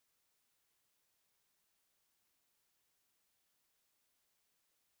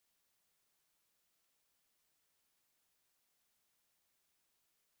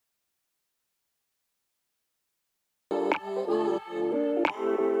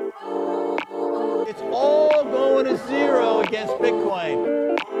against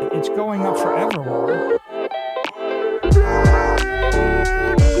Bitcoin. It's going up forever.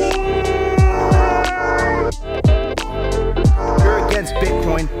 You're against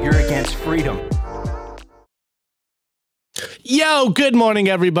Bitcoin, you're against freedom. Yo, good morning,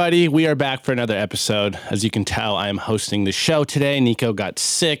 everybody. We are back for another episode. As you can tell, I am hosting the show today. Nico got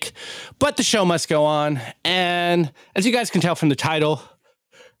sick, but the show must go on. And as you guys can tell from the title,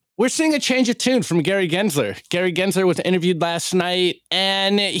 we're seeing a change of tune from Gary Gensler. Gary Gensler was interviewed last night,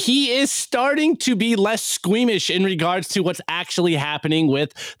 and he is starting to be less squeamish in regards to what's actually happening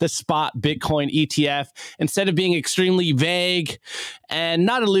with the spot Bitcoin ETF. Instead of being extremely vague and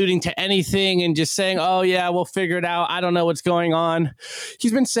not alluding to anything and just saying, oh, yeah, we'll figure it out. I don't know what's going on.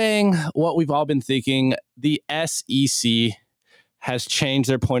 He's been saying what we've all been thinking. The SEC has changed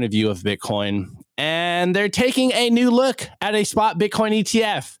their point of view of Bitcoin, and they're taking a new look at a spot Bitcoin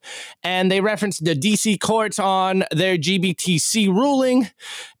ETF. And they referenced the DC courts on their GBTC ruling.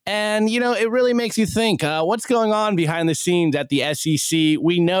 And, you know, it really makes you think, what's going on behind the scenes at the SEC?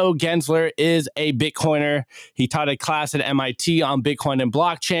 We know Gensler is a Bitcoiner. He taught a class at MIT on Bitcoin and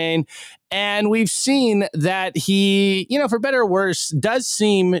blockchain. And we've seen that he, you know, for better or worse, does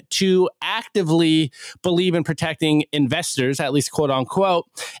seem to actively believe in protecting investors, at least quote unquote.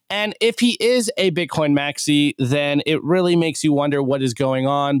 And if he is a Bitcoin maxi, then it really makes you wonder what is going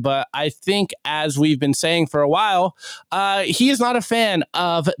on. But I think, as we've been saying for a while, he is not a fan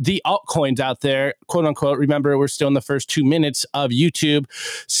of the altcoins out there, quote unquote. Remember, we're still in the first 2 minutes of YouTube.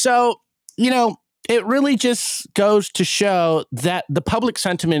 So, you know, it really just goes to show that the public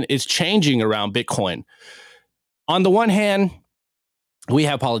sentiment is changing around Bitcoin. On the one hand, we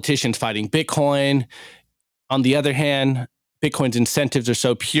have politicians fighting Bitcoin. On the other hand, Bitcoin's incentives are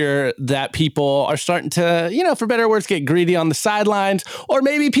so pure that people are starting to, you know, for better or worse, get greedy on the sidelines. Or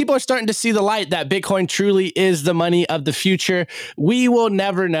maybe people are starting to see the light that Bitcoin truly is the money of the future. We will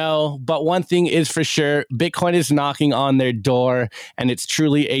never know. But one thing is for sure, Bitcoin is knocking on their door, and it's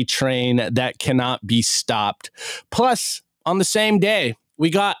truly a train that cannot be stopped. Plus, on the same day,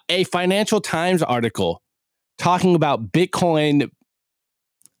 we got a Financial Times article talking about Bitcoin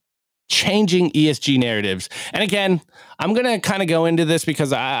changing ESG narratives. And again, I'm going to kind of go into this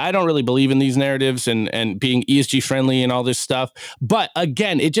because I don't really believe in these narratives and being ESG friendly and all this stuff. But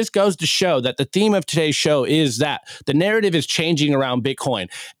again, it just goes to show that the theme of today's show is that the narrative is changing around Bitcoin.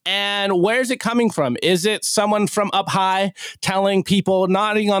 And where's it coming from? Is it someone from up high telling people,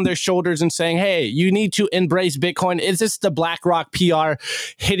 nodding on their shoulders and saying, hey, you need to embrace Bitcoin? Is this the BlackRock PR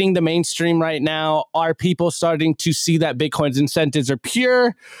hitting the mainstream right now? Are people starting to see that Bitcoin's incentives are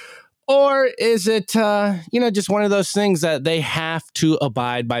pure? Or is it, just one of those things that they have to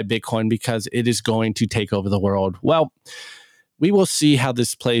abide by Bitcoin because it is going to take over the world? Well, we will see how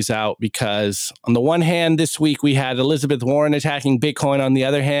this plays out, because on the one hand, this week we had Elizabeth Warren attacking Bitcoin. On the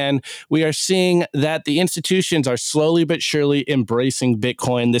other hand, we are seeing that the institutions are slowly but surely embracing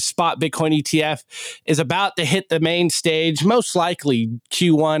Bitcoin. The spot Bitcoin ETF is about to hit the main stage, most likely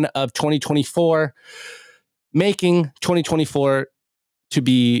Q1 of 2024, making 2024 to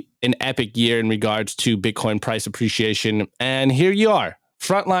be an epic year in regards to Bitcoin price appreciation. And here you are.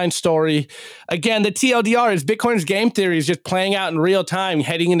 Frontline story. Again, the TLDR is Bitcoin's game theory is just playing out in real time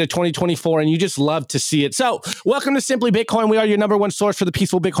heading into 2024, and you just love to see it. So welcome to Simply Bitcoin. We are your number one source for the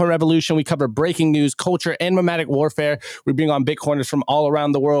peaceful Bitcoin revolution. We cover breaking news, culture, and nomadic warfare. We bring on Bitcoiners from all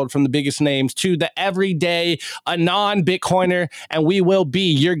around the world, from the biggest names to the everyday, a non-Bitcoiner, and we will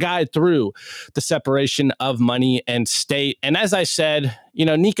be your guide through the separation of money and state. And as I said, you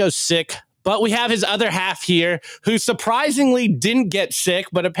know, Nico's sick, but we have his other half here who surprisingly didn't get sick,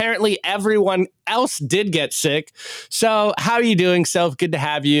 but apparently everyone else did get sick. So how are you doing, Soph? Good to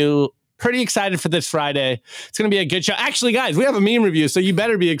have you. Pretty excited for this Friday. It's going to be a good show. Actually, guys, we have a meme review, so you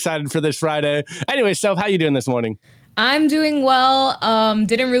better be excited for this Friday. Anyway, Soph, how you doing this morning? I'm doing well.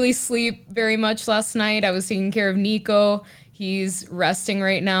 Didn't really sleep very much last night. I was taking care of Nico. He's resting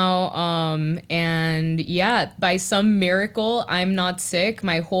right now. And yeah, by some miracle, I'm not sick.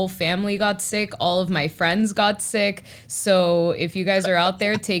 My whole family got sick. All of my friends got sick. So if you guys are out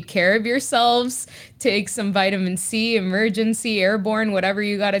there, take care of yourselves. Take some vitamin C, emergency, airborne, whatever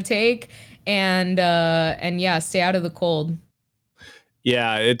you got to take. And yeah, stay out of the cold.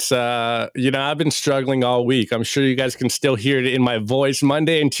 Yeah, it's, I've been struggling all week. I'm sure you guys can still hear it in my voice.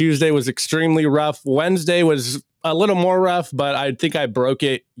 Monday and Tuesday was extremely rough. Wednesday was a little more rough, but I think I broke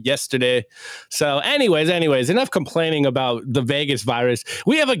it yesterday. So anyways, enough complaining about the Vegas virus.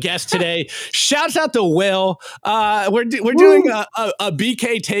 We have a guest today. Shouts out to Will. We're doing a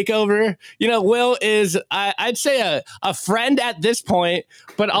BK takeover. You know, Will is, I'd say a friend at this point,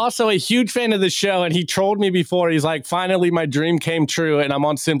 but also a huge fan of the show. And he trolled me before. He's like, finally, my dream came true and I'm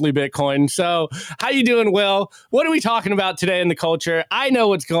on Simply Bitcoin. So how you doing, Will? What are we talking about today in the culture? I know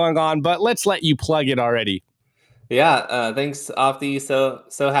what's going on, but let's let you plug it already. Yeah, thanks, Opti.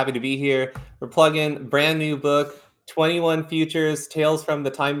 So happy to be here. We're plugging brand new book, 21 Futures, Tales from the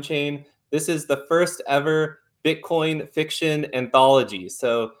Time Chain. This is the first ever Bitcoin fiction anthology.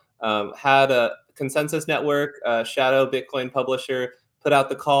 So had a Consensus Network, Shadow Bitcoin publisher, put out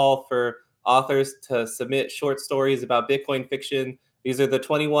the call for authors to submit short stories about Bitcoin fiction. These are the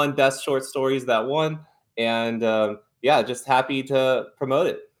 21 best short stories that won. And yeah, just happy to promote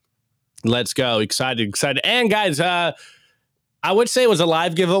it. Let's go. Excited. And guys, I would say it was a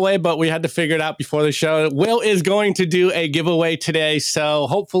live giveaway, but we had to figure it out before the show. Will is going to do a giveaway today, so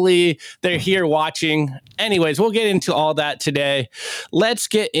hopefully they're here watching. Anyways, we'll get into all that today. Let's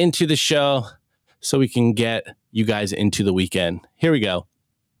get into the show so we can get you guys into the weekend. Here we go.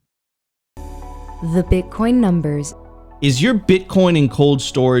 The Bitcoin numbers. Is your Bitcoin in cold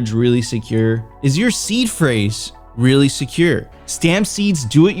storage really secure? Is your seed phrase really secure? Stamp Seed's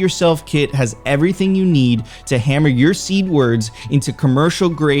do-it-yourself kit has everything you need to hammer your seed words into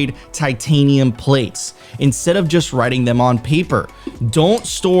commercial-grade titanium plates instead of just writing them on paper. Don't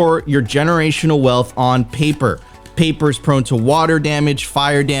store your generational wealth on paper. Paper is prone to water damage,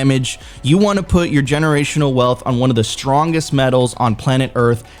 fire damage. You want to put your generational wealth on one of the strongest metals on planet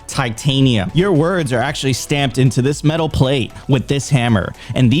Earth, titanium. Your words are actually stamped into this metal plate with this hammer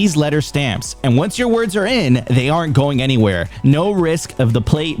and these letter stamps. And once your words are in, they aren't going anywhere. No risk of the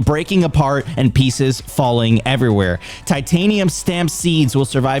plate breaking apart and pieces falling everywhere. Titanium stamped seeds will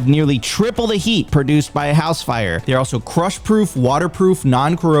survive nearly triple the heat produced by a house fire. They're also crush-proof, waterproof,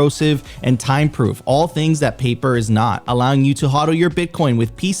 non-corrosive, and time-proof. All things that paper is not, allowing you to hodl your Bitcoin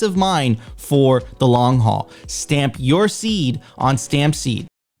with peace of mind for the long haul. Stamp your seed on Stamp Seed.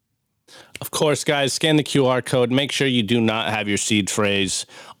 Of course, guys, scan the QR code. Make sure you do not have your seed phrase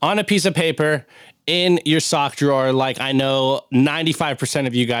on a piece of paper in your sock drawer like I know 95%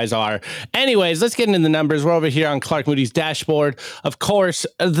 of you guys are. Anyways, let's get into the numbers. We're over here on Clark Moody's dashboard. Of course,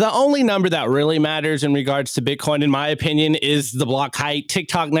 the only number that really matters in regards to Bitcoin, in my opinion, is the block height.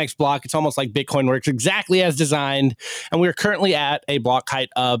 TikTok next block. It's almost like Bitcoin works exactly as designed. And we're currently at a block height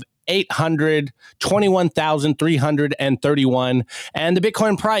of 821,331, and the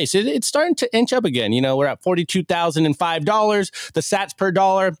Bitcoin price, it's starting to inch up again. You know, we're at $42,005. The sats per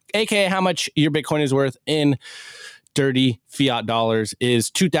dollar, aka how much your Bitcoin is worth in dirty fiat dollars, is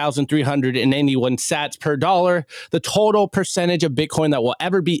 2,381 sats per dollar. The total percentage of Bitcoin that will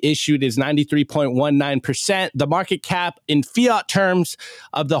ever be issued is 93.19%. The market cap in fiat terms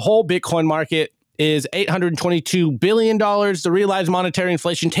of the whole Bitcoin market is $822 billion. The realized monetary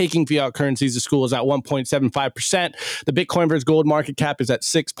inflation taking fiat currencies to school is at 1.75%. The Bitcoin versus gold market cap is at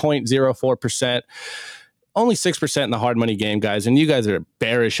 6.04%. Only 6% in the hard money game, guys. And you guys are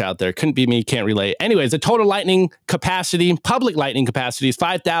bearish out there. Couldn't be me, can't relate. Anyways, the total lightning capacity, public lightning capacity, is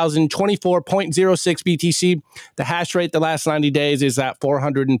 5,024.06 BTC. The hash rate the last 90 days is at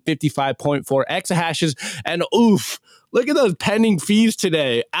 455.4 exahashes. And oof, look at those pending fees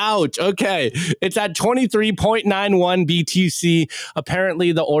today. Ouch. Okay. It's at 23.91 BTC.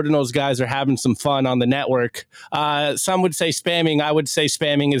 Apparently, the Ordinals guys are having some fun on the network. Some would say spamming. I would say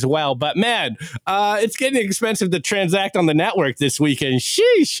spamming as well. But man, it's getting expensive to transact on the network this weekend.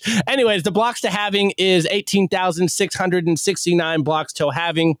 Sheesh. Anyways, the blocks to halving is 18,669 blocks till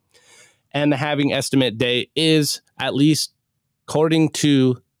halving. And the halving estimate date is, at least according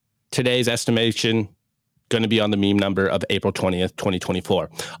to today's estimation, going to be on the meme number of April 20th, 2024.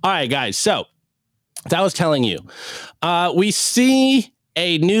 All right, guys. So as I was telling you, we see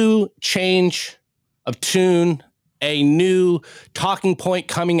a new change of tune, a new talking point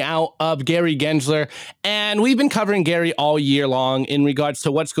coming out of Gary Gensler. And we've been covering Gary all year long in regards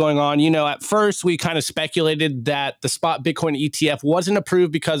to what's going on. You know, at first we kind of speculated that the spot Bitcoin ETF wasn't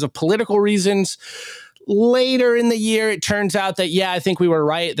approved because of political reasons. Later in the year, it turns out that, yeah, I think we were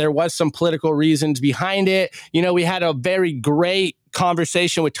right. There was some political reasons behind it. You know, we had a very great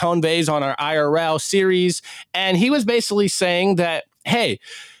conversation with Tone Vase on our IRL series, and he was basically saying that, hey,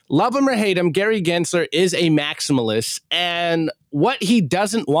 love him or hate him, Gary Gensler is a maximalist, and what he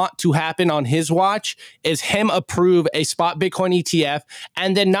doesn't want to happen on his watch is him approve a spot Bitcoin ETF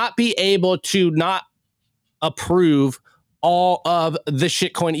and then not be able to not approve all of the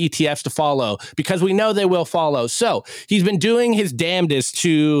shitcoin ETFs to follow, because we know they will follow. So he's been doing his damnedest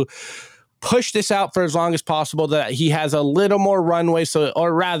to push this out for as long as possible, that he has a little more runway,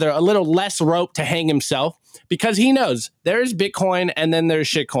 or rather a little less rope to hang himself, because he knows there's Bitcoin and then there's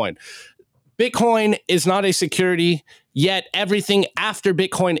shitcoin. Bitcoin is not a security, yet everything after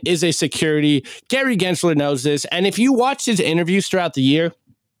Bitcoin is a security. Gary Gensler knows this. And if you watch his interviews throughout the year,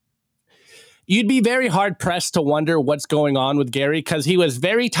 you'd be very hard pressed to wonder what's going on with Gary, because he was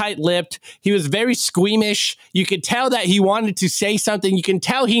very tight-lipped. He was very squeamish. You could tell that he wanted to say something. You can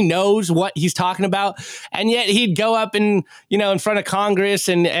tell he knows what he's talking about. And yet he'd go up in front of Congress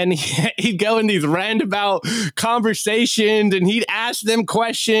and he'd go in these roundabout conversations and he'd ask them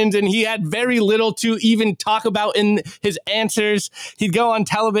questions, and he had very little to even talk about in his answers. He'd go on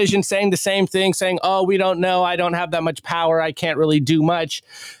television saying the same thing, saying, "Oh, we don't know. I don't have that much power. I can't really do much."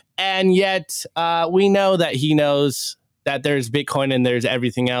 And yet we know that he knows that there's Bitcoin and there's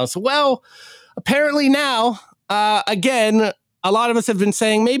everything else. Well, apparently now, again, a lot of us have been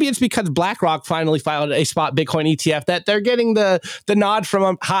saying maybe it's because BlackRock finally filed a spot Bitcoin ETF that they're getting the nod from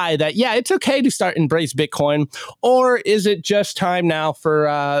up high that, yeah, it's okay to start embrace Bitcoin. Or is it just time now for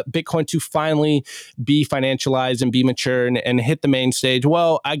Bitcoin to finally be financialized and be mature and hit the main stage?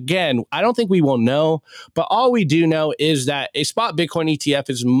 Well, again, I don't think we will know, but all we do know is that a spot Bitcoin ETF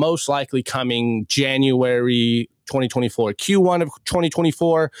is most likely coming January 2024, Q1 of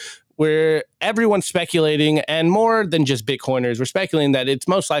 2024. Where everyone's speculating, and more than just Bitcoiners, we're speculating that it's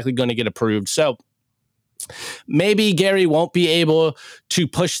most likely going to get approved. So maybe Gary won't be able to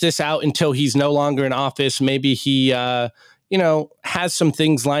push this out until he's no longer in office. Maybe he, has some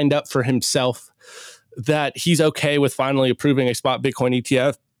things lined up for himself that he's okay with finally approving a spot Bitcoin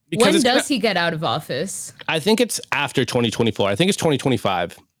ETF. When does he get out of office? I think it's after 2024. I think it's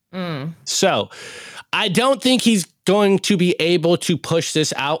 2025. So I don't think he's going to be able to push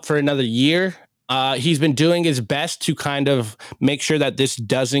this out for another year. He's been doing his best to kind of make sure that this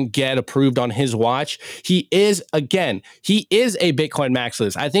doesn't get approved on his watch. He is a Bitcoin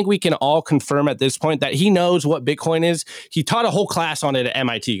maximalist. I think we can all confirm at this point that he knows what Bitcoin is. He taught a whole class on it at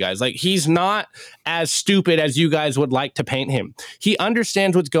MIT, guys. Like, he's not as stupid as you guys would like to paint him. He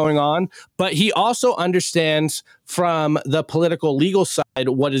understands what's going on, but he also understands from the political legal side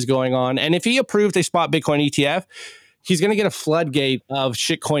what is going on. And if he approved a spot Bitcoin ETF, he's going to get a floodgate of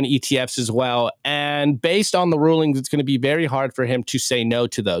shitcoin ETFs as well. And based on the rulings, it's going to be very hard for him to say no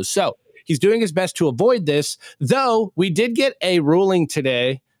to those. So he's doing his best to avoid this, though we did get a ruling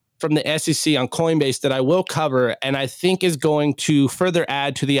today from the SEC on Coinbase that I will cover, and I think is going to further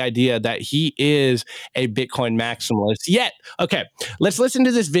add to the idea that he is a Bitcoin maximalist. Yet, okay, let's listen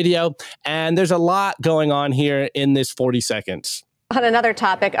to this video, and there's a lot going on here in this 40 seconds. On another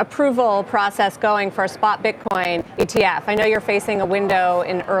topic, approval process going for a spot Bitcoin ETF. I know you're facing a window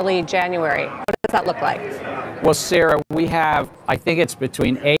in early January. What does that look like? Well, Sarah, we have, I think it's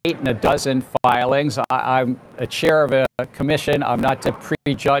between 8 and a dozen filings. I'm a chair of a commission. I'm not to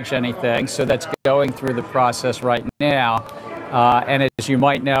prejudge anything, so that's going through the process right now. And as you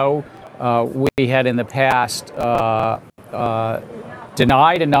might know, we had in the past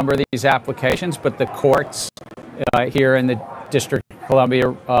denied a number of these applications, but the courts here in the District of Columbia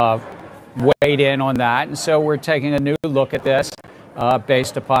weighed in on that. And so we're taking a new look at this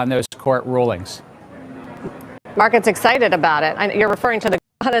based upon those court rulings. Market's excited about it. You're referring to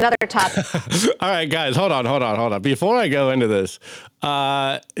on another topic. All right, guys, hold on. Before I go into this,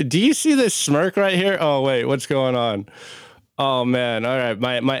 do you see this smirk right here? Oh, wait, what's going on? Oh, man. All right.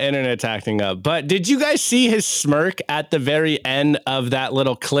 My internet's acting up. But did you guys see his smirk at the very end of that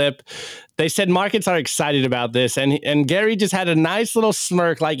little clip? They said markets are excited about this. And Gary just had a nice little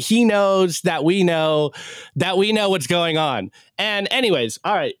smirk, like he knows that we know what's going on. And anyways,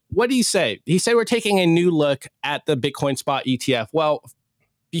 all right. What do you say? He said we're taking a new look at the Bitcoin spot ETF. Well,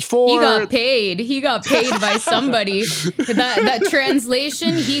 before he got paid by somebody. that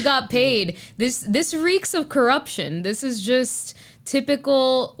translation, he got paid. This reeks of corruption. This is just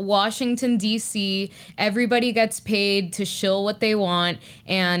typical Washington, D.C. Everybody gets paid to shill what they want.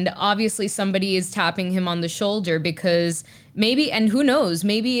 And obviously somebody is tapping him on the shoulder because maybe, and who knows,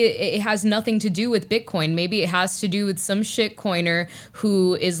 maybe it has nothing to do with Bitcoin. Maybe it has to do with some shitcoiner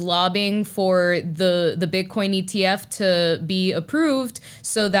who is lobbying for the Bitcoin ETF to be approved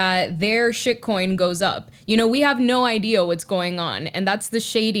so that their shitcoin goes up. You know, we have no idea what's going on. And that's the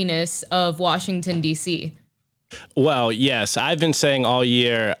shadiness of Washington, D.C. Well, yes, I've been saying all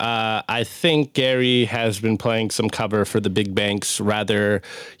year, I think Gary has been playing some cover for the big banks. Rather,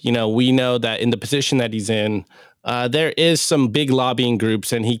 we know that in the position that he's in, there is some big lobbying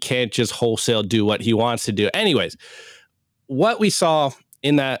groups and he can't just wholesale do what he wants to do. Anyways, what we saw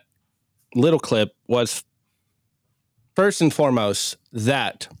in that little clip was first and foremost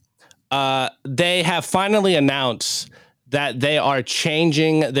that they have finally announced that they are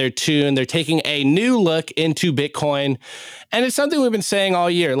changing their tune. They're taking a new look into Bitcoin. And it's something we've been saying all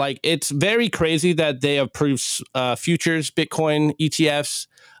year. Like, it's very crazy that they approve futures Bitcoin ETFs,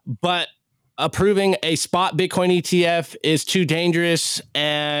 but approving a spot Bitcoin ETF is too dangerous.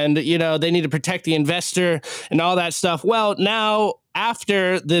 And, you know, they need to protect the investor and all that stuff. Well, now,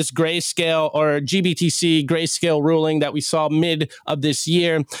 after this grayscale or GBTC grayscale ruling that we saw mid of this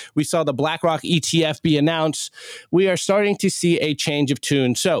year, we saw the BlackRock ETF be announced. We are starting to see a change of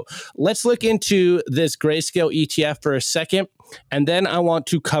tune. So let's look into this grayscale ETF for a second. And then I want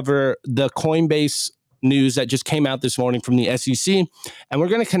to cover the Coinbase news that just came out this morning from the SEC. And we're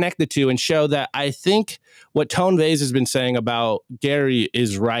going to connect the two and show that I think what Tone Vays has been saying about Gary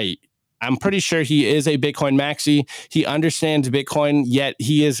is right. I'm pretty sure he is a Bitcoin maxi. He understands Bitcoin, yet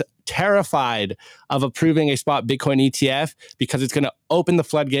he is terrified of approving a spot Bitcoin ETF because it's going to open the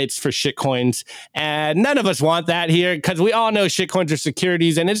floodgates for shitcoins. And none of us want that here because we all know shitcoins are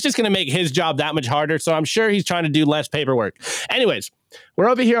securities and it's just going to make his job that much harder. So I'm sure he's trying to do less paperwork. Anyways, we're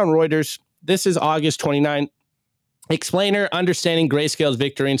over here on Reuters. This is August 29th. Explainer, understanding Grayscale's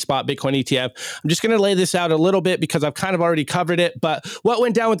victory in spot Bitcoin ETF. I'm just going to lay this out a little bit because I've kind of already covered it. But what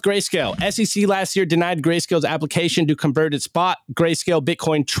went down with Grayscale? SEC last year denied Grayscale's application to convert its spot Grayscale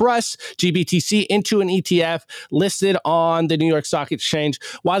Bitcoin Trust, GBTC, into an ETF listed on the New York Stock Exchange.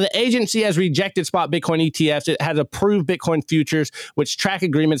 While the agency has rejected spot Bitcoin ETFs, it has approved Bitcoin futures, which track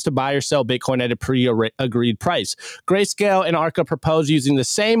agreements to buy or sell Bitcoin at a pre-agreed price. Grayscale and ARCA proposed using the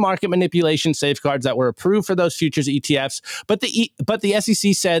same market manipulation safeguards that were approved for those futures ETFs, but the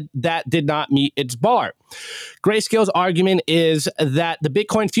SEC said that did not meet its bar. Grayscale's argument is that the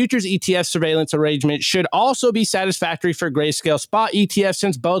Bitcoin futures ETF surveillance arrangement should also be satisfactory for Grayscale spot ETFs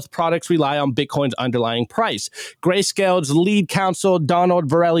since both products rely on Bitcoin's underlying price. Grayscale's lead counsel, Donald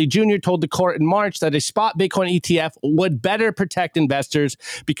Varelli Jr., told the court in March that a spot Bitcoin ETF would better protect investors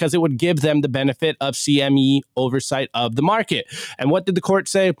because it would give them the benefit of CME oversight of the market. And what did the court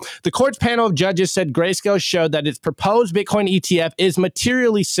say? The court's panel of judges said Grayscale showed that its proposed Bitcoin ETF is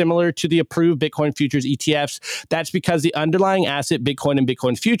materially similar to the approved Bitcoin futures ETFs. That's because the underlying asset, Bitcoin and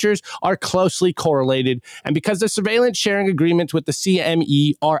Bitcoin futures, are closely correlated, and because the surveillance sharing agreements with the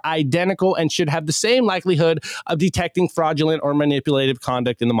CME are identical and should have the same likelihood of detecting fraudulent or manipulative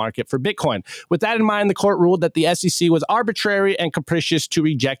conduct in the market for Bitcoin. With that in mind, the court ruled that the SEC was arbitrary and capricious to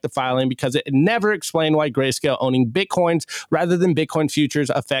reject the filing because it never explained why Grayscale owning Bitcoins rather than Bitcoin futures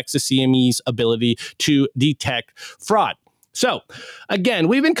affects the CME's ability to detect fraud. So, again,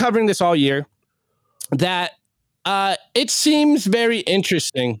 we've been covering this all year. That it seems very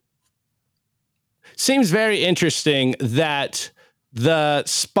interesting. Seems very interesting that the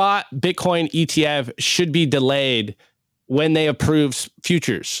spot Bitcoin ETF should be delayed when they approve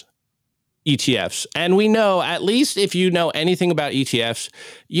futures ETFs. And we know, at least if you know anything about ETFs,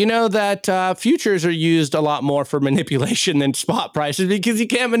 you know that futures are used a lot more for manipulation than spot prices because you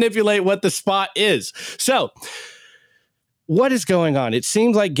can't manipulate what the spot is. So what is going on? It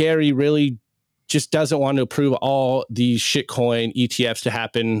seems like Gary really just doesn't want to approve all these shitcoin ETFs to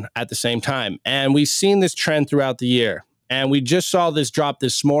happen at the same time. And we've seen this trend throughout the year. And we just saw this drop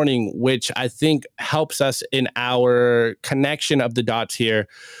this morning, which I think helps us in our connection of the dots here.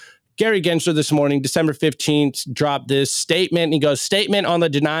 Gary Gensler this morning, December 15th, dropped this statement. He goes, statement on the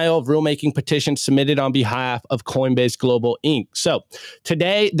denial of rulemaking petition submitted on behalf of Coinbase Global Inc. So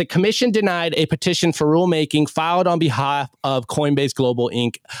today, the commission denied a petition for rulemaking filed on behalf of Coinbase Global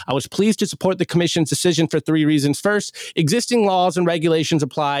Inc. I was pleased to support the commission's decision for three reasons. First, existing laws and regulations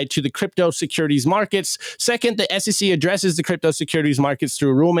apply to the crypto securities markets. Second, the SEC addresses the crypto securities markets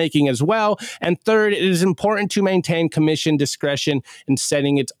through rulemaking as well. And third, it is important to maintain commission discretion in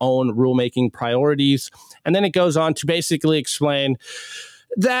setting its own rulemaking priorities. And then it goes on to basically explain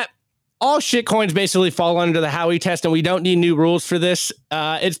that all shitcoins basically fall under the Howey test, and we don't need new rules for this.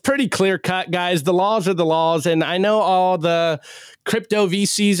 It's pretty clear cut, guys. The laws are the laws, and I know all the crypto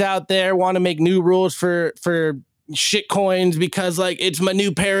VCs out there want to make new rules for shitcoins because like it's my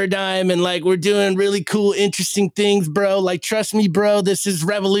new paradigm and like we're doing really cool, interesting things, bro. Like, trust me, bro, this is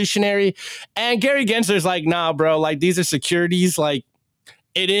revolutionary. And Gary Gensler's like, nah, bro, like these are securities, like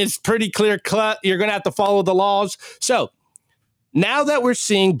it is pretty clear cut. You're going to have to follow the laws. So now that we're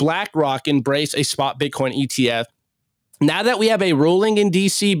seeing BlackRock embrace a spot Bitcoin ETF, now that we have a ruling in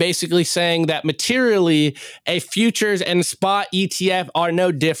DC basically saying that materially a futures and spot ETF are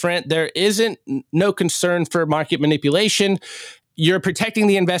no different, there isn't no concern for market manipulation. you're protecting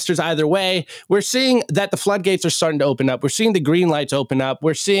the investors either way. We're seeing that the floodgates are starting to open up. We're seeing the green lights open up.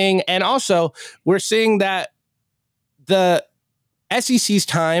 We're seeing that the SEC's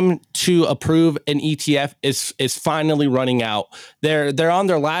time to approve an ETF is finally running out. They're on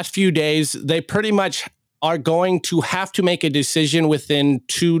their last few days. They pretty much are going to have to make a decision within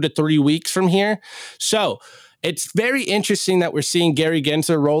 2 to 3 weeks from here. So it's very interesting that we're seeing Gary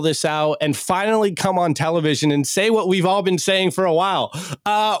Gensler roll this out and finally come on television and say what we've all been saying for a while.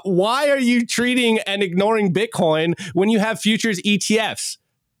 Why are you treating and ignoring Bitcoin when you have futures ETFs?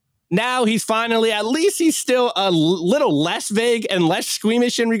 Now he's finally, at least he's still a little less vague and less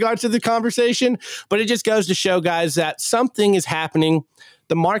squeamish in regards to the conversation, but it just goes to show, guys, that something is happening.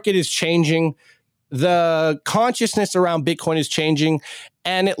 The market is changing. The consciousness around Bitcoin is changing,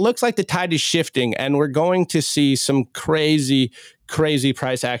 and it looks like the tide is shifting, and we're going to see some crazy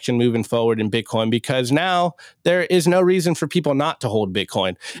price action moving forward in Bitcoin, because now there is no reason for people not to hold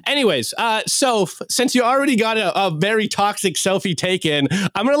Bitcoin. Anyways, Soph, since you already got a very toxic Sophie take in,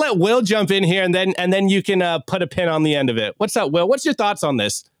 I'm going to let Will jump in here, and then you can put a pin on the end of it. What's up, Will? What's your thoughts on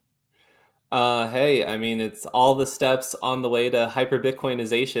this? Hey, I mean, it's all the steps on the way to hyper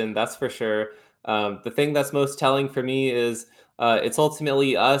Bitcoinization, that's for sure. The thing that's most telling for me is it's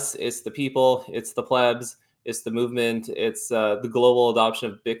ultimately us, it's the people, it's the plebs, it's the movement, it's the global adoption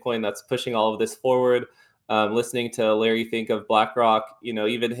of Bitcoin that's pushing all of this forward. Listening to Larry Fink of BlackRock,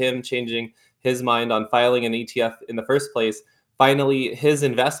 even him changing his mind on filing an ETF in the first place. Finally, his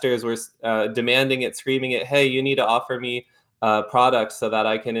investors were demanding it, screaming it, hey, you need to offer me products so that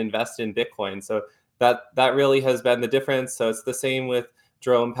I can invest in Bitcoin. So that really has been the difference. So it's the same with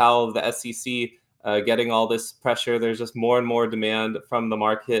Jerome Powell of the SEC getting all this pressure. There's just more and more demand from the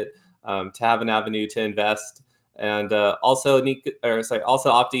market to have an avenue to invest. And also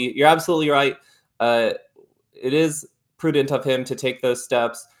Opti, you're absolutely right. It is prudent of him to take those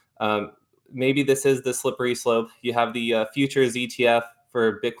steps. Maybe this is the slippery slope. You have the futures ETF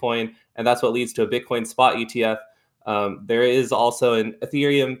for Bitcoin, and that's what leads to a Bitcoin spot ETF. There is also an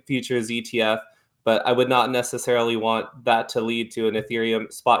Ethereum futures ETF, but I would not necessarily want that to lead to an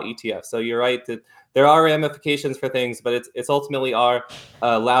Ethereum spot ETF. So you're right that there are ramifications for things, but it's ultimately our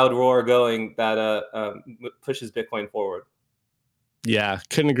loud roar going that pushes Bitcoin forward. Yeah,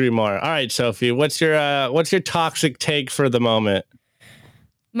 couldn't agree more. All right, Sophie, what's your toxic take for the moment?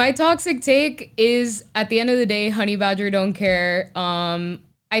 My toxic take is, at the end of the day, Honey Badger don't care.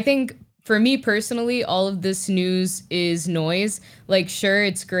 I think for me personally, all of this news is noise. Like, sure,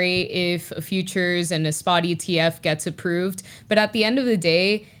 it's great if a futures and a spot ETF gets approved, but at the end of the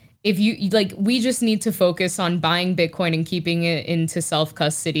day, if you we just need to focus on buying Bitcoin and keeping it into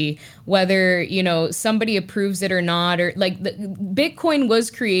self-custody, whether, somebody approves it or not, or Bitcoin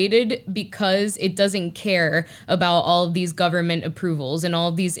was created because it doesn't care about all of these government approvals and all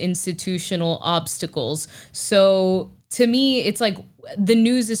of these institutional obstacles. So to me, it's like the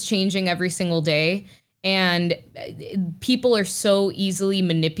news is changing every single day, and people are so easily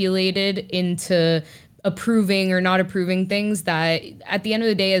manipulated into approving or not approving things that at the end of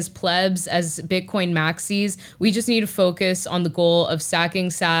the day, as plebs, as Bitcoin maxis, we just need to focus on the goal of stacking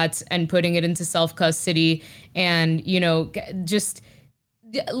sats and putting it into self-custody, and, just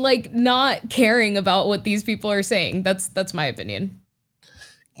not caring about what these people are saying. That's my opinion.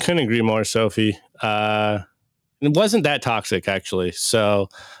 Couldn't agree more, Sophie. It wasn't that toxic, actually. So,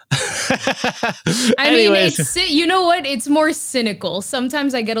 I mean, you know what? It's more cynical.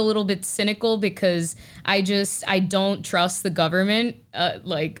 Sometimes I get a little bit cynical because I don't trust the government.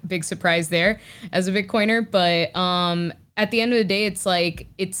 Big surprise there as a Bitcoiner. But at the end of the day,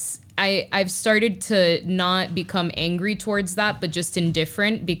 I've started to not become angry towards that, but just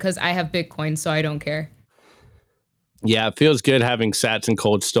indifferent because I have Bitcoin, so I don't care. Yeah, it feels good having sats and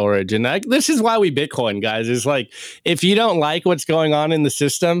cold storage. And this is why we Bitcoin, guys. Is like, if you don't like what's going on in the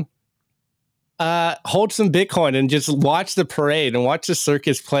system, hold some Bitcoin and just watch the parade and watch the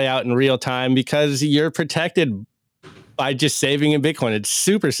circus play out in real time, because you're protected by just saving in Bitcoin. It's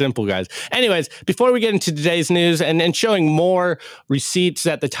super simple, guys. Anyways, before we get into today's news and showing more receipts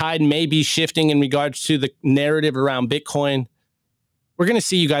that the tide may be shifting in regards to the narrative around Bitcoin, we're going to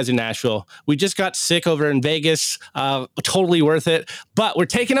see you guys in Nashville. We just got sick over in Vegas. Totally worth it. But we're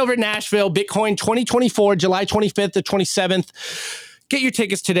taking over Nashville, Bitcoin 2024, July 25th to 27th. get your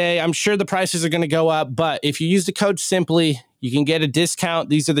tickets today. I'm sure the prices are going to go up, but if you use the code SIMPLY, you can get a discount.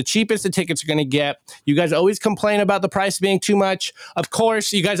 These are the cheapest the tickets are going to get. You guys always complain about the price being too much. Of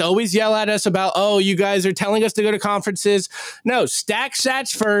course, you guys always yell at us about, oh, you guys are telling us to go to conferences. No, stack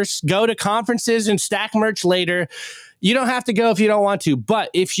sats first, go to conferences and stack merch later. You don't have to go if you don't want to, but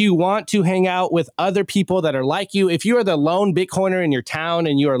if you want to hang out with other people that are like you, if you are the lone Bitcoiner in your town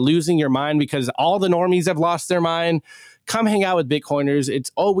and you are losing your mind because all the normies have lost their mind, come hang out with Bitcoiners. It's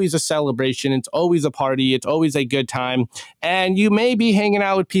always a celebration. It's always a party. It's always a good time. And you may be hanging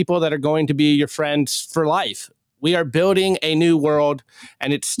out with people that are going to be your friends for life. We are building a new world,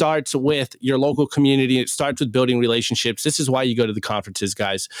 and it starts with your local community. It starts with building relationships. This is why you go to the conferences,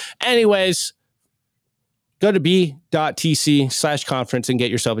 guys. Anyways, go to b.tc/conference and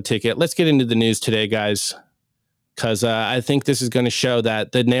get yourself a ticket. Let's get into the news today, guys, because I think this is going to show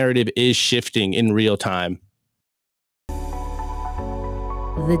that the narrative is shifting in real time.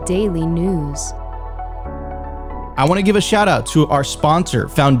 The Daily News. I want to give a shout out to our sponsor,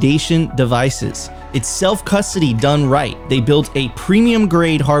 Foundation Devices. It's self-custody done right. They built a premium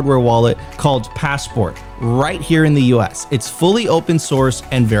grade hardware wallet called Passport right here in the US. It's fully open source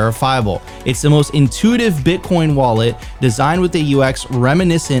and verifiable. It's the most intuitive Bitcoin wallet designed with a UX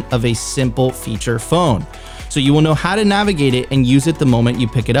reminiscent of a simple feature phone. So you will know how to navigate it and use it the moment you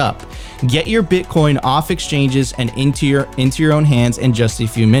pick it up. Get your Bitcoin off exchanges and into your own hands in just a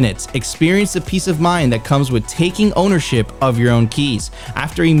few minutes. Experience the peace of mind that comes with taking ownership of your own keys.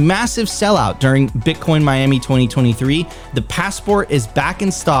 After a massive sellout during Bitcoin Miami 2023, the Passport is back in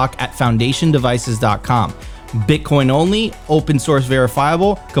stock at foundationdevices.com. Bitcoin only, open source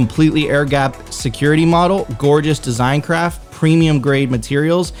verifiable, completely air gap security model, gorgeous design craft, premium grade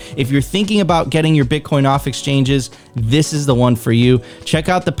materials. If you're thinking about getting your Bitcoin off exchanges, this is the one for you. Check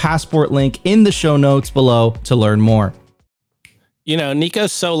out the Passport link in the show notes below to learn more. You know,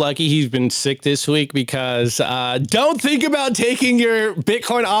 Nico's so lucky he's been sick this week because don't think about taking your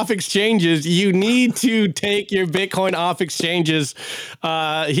Bitcoin off exchanges. You need to take your Bitcoin off exchanges.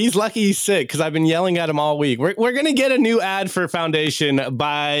 He's lucky he's sick because I've been yelling at him all week. We're going to get a new ad for Foundation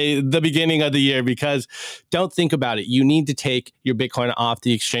by the beginning of the year because don't think about it. You need to take your Bitcoin off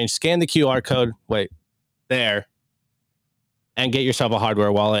the exchange. Scan the QR code. Wait, there. And get yourself a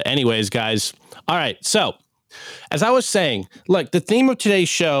hardware wallet. Anyways, guys. All right. So, as I was saying, look, the theme of today's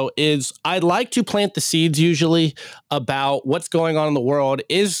show is I'd like to plant the seeds usually about what's going on in the world.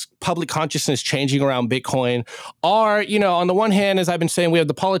 Is public consciousness changing around Bitcoin? Or, you know, on the one hand, as I've been saying, we have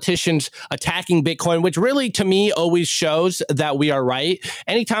the politicians attacking Bitcoin, which really, to me, always shows that we are right.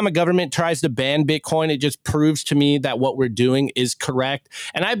 Anytime a government tries to ban Bitcoin, it just proves to me that what we're doing is correct.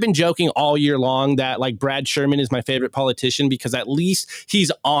 And I've been joking all year long that, like, Brad Sherman is my favorite politician because at least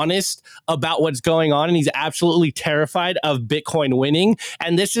he's honest about what's going on and he's absolutely terrified of Bitcoin winning.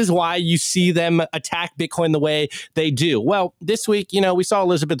 And this is why you see them attack Bitcoin the way they do. Well, this week, you know, we saw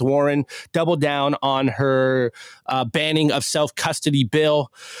Elizabeth Warren double down on her banning of self-custody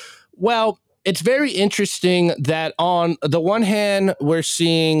bill. Well, it's very interesting that on the one hand, we're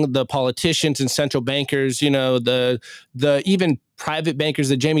seeing the politicians and central bankers, you know, the even private bankers,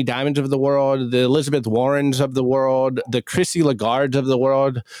 the Jamie Dimons of the world, the Elizabeth Warrens of the world, the Chrissy Lagardes of the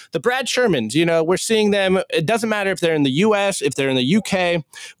world, the Brad Shermans, you know, we're seeing them. It doesn't matter if they're in the US, if they're in the UK.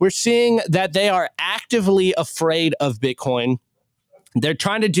 We're seeing that they are actively afraid of Bitcoin. They're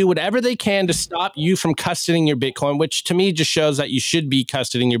trying to do whatever they can to stop you from custodying your Bitcoin, which to me just shows that you should be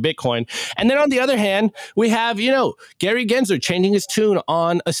custodying your Bitcoin. And then on the other hand, we have, you know, Gary Gensler changing his tune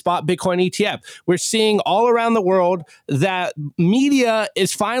on a spot Bitcoin ETF. We're seeing all around the world that media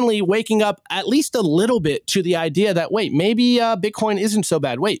is finally waking up at least a little bit to the idea that, wait, maybe Bitcoin isn't so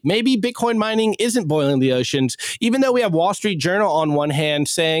bad. Wait, maybe Bitcoin mining isn't boiling the oceans. Even though we have Wall Street Journal on one hand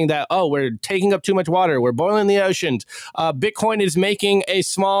saying that, oh, we're taking up too much water, we're boiling the oceans. Bitcoin is making a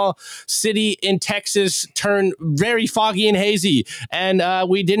small city in Texas turn very foggy and hazy, and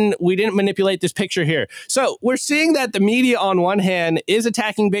we didn't manipulate this picture here. So we're seeing that the media on one hand is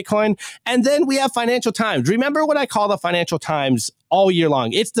attacking Bitcoin, and then we have Financial Times. Remember what I call the Financial Times all year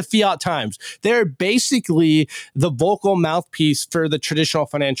long. It's the fiat times. They're basically the vocal mouthpiece for the traditional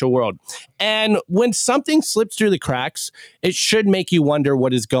financial world. And when something slips through the cracks, it should make you wonder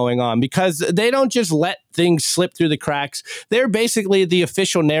what is going on because they don't just let things slip through the cracks. They're basically the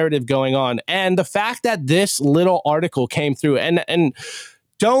official narrative going on. And the fact that this little article came through and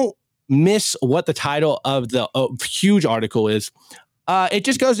don't miss what the title of the huge article is. it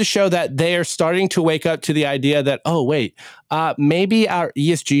just goes to show that they are starting to wake up to the idea that, oh, wait, maybe our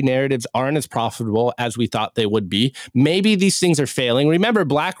ESG narratives aren't as profitable as we thought they would be. Maybe these things are failing. Remember,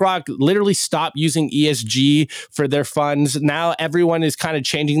 BlackRock literally stopped using ESG for their funds. Now everyone is kind of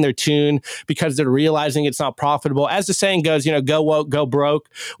changing their tune because they're realizing it's not profitable. As the saying goes, go woke, go broke.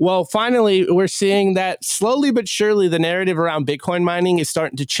 Well, finally, we're seeing that slowly but surely the narrative around Bitcoin mining is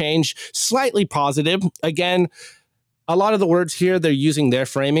starting to change, slightly positive. Again, a lot of the words here, they're using their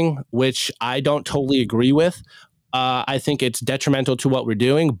framing, which I don't totally agree with. I think it's detrimental to what we're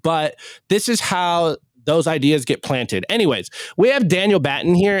doing, but this is how those ideas get planted. Anyways, we have Daniel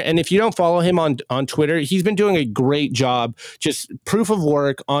Batten here, and if you don't follow him on Twitter, he's been doing a great job, just proof of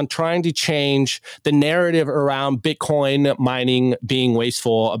work on trying to change the narrative around Bitcoin mining being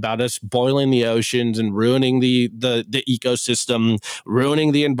wasteful, about us boiling the oceans and ruining the ecosystem,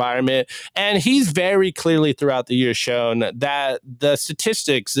 ruining the environment. And he's very clearly throughout the year shown that the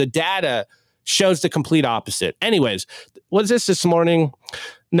statistics, the data shows the complete opposite. Anyways, was this morning?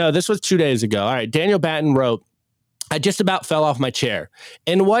 No, this was 2 days ago. All right, Daniel Batten wrote, I just about fell off my chair.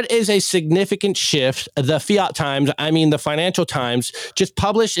 In what is a significant shift, the the Financial Times, just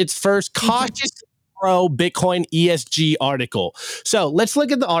published its first cautious pro Bitcoin ESG article. So let's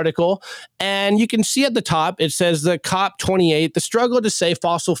look at the article, and you can see at the top, it says the COP28, the struggle to say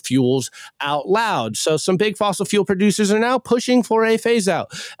fossil fuels out loud. So some big fossil fuel producers are now pushing for a phase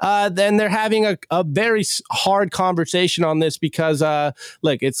out. Then they're having a very hard conversation on this because,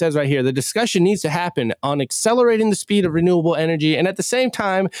 look, it says right here, the discussion needs to happen on accelerating the speed of renewable energy and at the same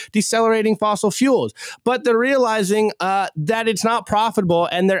time, decelerating fossil fuels. But they're realizing that it's not profitable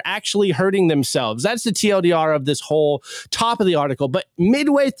and they're actually hurting themselves. That's the TLDR of this whole top of the article. But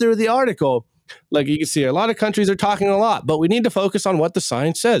midway through the article, like you can see, a lot of countries are talking a lot, but we need to focus on what the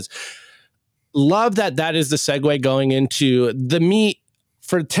science says. Love that is the segue going into the meat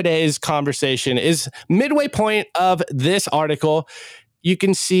for today's conversation. Is midway point of this article, you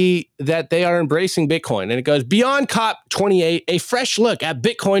can see that they are embracing Bitcoin. And it goes, beyond COP28, a fresh look at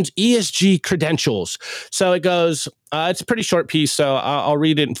Bitcoin's ESG credentials. So it goes, it's a pretty short piece, so I'll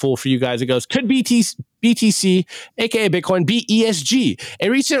read it in full for you guys. It goes, could BTC, aka Bitcoin, be ESG? A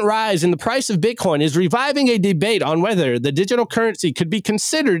recent rise in the price of Bitcoin is reviving a debate on whether the digital currency could be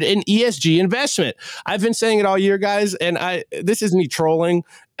considered an ESG investment. I've been saying it all year, guys, and this is me trolling.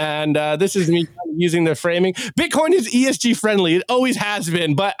 And this is me using their framing. Bitcoin is ESG friendly. It always has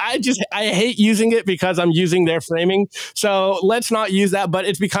been, but I hate using it because I'm using their framing. So let's not use that, but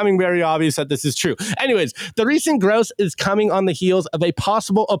it's becoming very obvious that this is true. Anyways, the recent growth is coming on the heels of a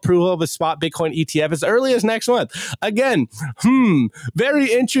possible approval of a spot Bitcoin ETF as early as next month. Again,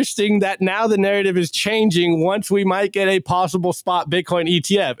 very interesting that now the narrative is changing once we might get a possible spot Bitcoin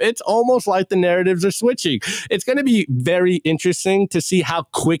ETF. It's almost like the narratives are switching. It's going to be very interesting to see how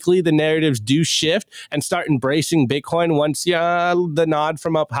quickly the narratives do shift and start embracing Bitcoin once the nod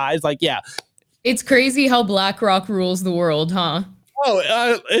from up high is like, yeah. It's crazy how BlackRock rules the world, huh?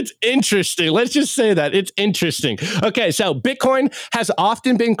 Oh, it's interesting. Let's just say that. It's interesting. Okay, so Bitcoin has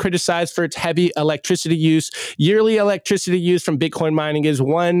often been criticized for its heavy electricity use. Yearly electricity use from Bitcoin mining is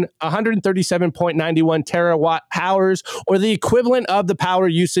 137.91 terawatt hours, or the equivalent of the power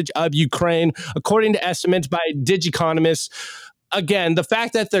usage of Ukraine, according to estimates by Digiconomists. Again, the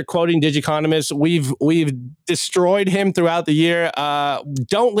fact that they're quoting Digiconomists, we've destroyed him throughout the year.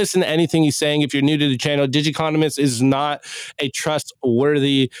 Don't listen to anything he's saying if you're new to the channel. Digiconomist is not a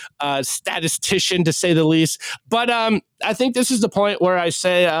trustworthy statistician, to say the least. But I think this is the point where I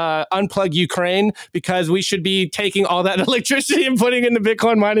say unplug Ukraine, because we should be taking all that electricity and putting it into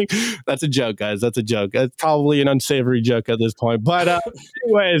Bitcoin mining. That's a joke, guys. That's a joke. That's probably an unsavory joke at this point. But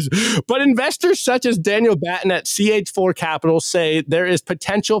anyways, but investors such as Daniel Batten at CH4 Capital say there is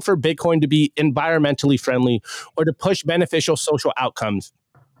potential for Bitcoin to be environmentally friendly or to push beneficial social outcomes.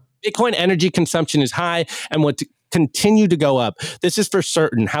 Bitcoin energy consumption is high and will continue to go up. This is for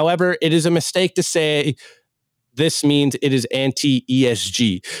certain. However, it is a mistake to say this means it is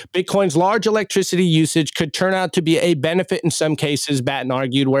anti-ESG. Bitcoin's large electricity usage could turn out to be a benefit in some cases, Batten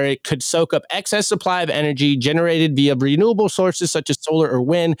argued, where it could soak up excess supply of energy generated via renewable sources such as solar or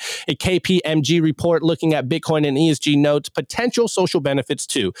wind. A KPMG report looking at Bitcoin and ESG notes potential social benefits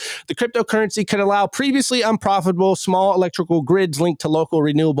too. The cryptocurrency could allow previously unprofitable small electrical grids linked to local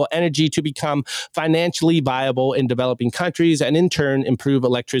renewable energy to become financially viable in developing countries and in turn improve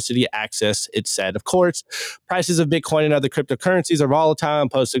electricity access, it said. Of course, prices of Bitcoin and other cryptocurrencies are volatile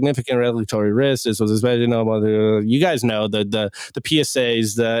and pose significant regulatory risks. This was especially, you guys know the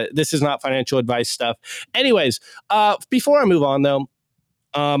PSAs. This is not financial advice stuff. Anyways, before I move on though,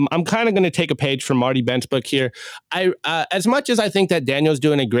 I'm kind of going to take a page from Marty Bent's book here. As much as I think that Daniel's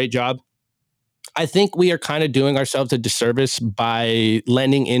doing a great job, I think we are kind of doing ourselves a disservice by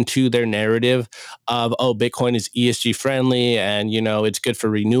lending into their narrative of, oh, Bitcoin is ESG friendly and, it's good for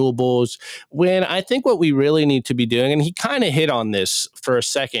renewables. When I think what we really need to be doing, and he kind of hit on this for a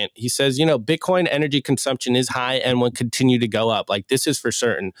second, he says, Bitcoin energy consumption is high and will continue to go up. Like, this is for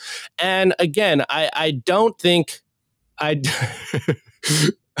certain. And again, I don't think I.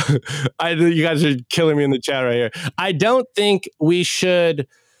 You guys are killing me in the chat right here. I don't think we should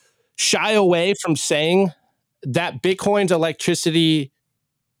shy away from saying that Bitcoin's electricity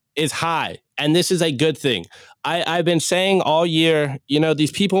is high, and this is a good thing. I've been saying all year,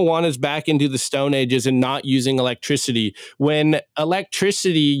 these people want us back into the Stone Ages and not using electricity, when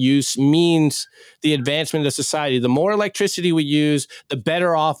electricity use means the advancement of society. The more electricity we use, the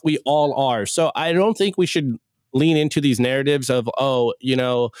better off we all are. So I don't think we should lean into these narratives of,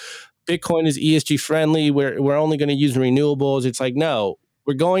 Bitcoin is ESG friendly. We're only going to use renewables. It's like, no,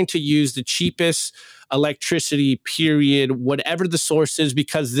 we're going to use the cheapest electricity, period, whatever the source is,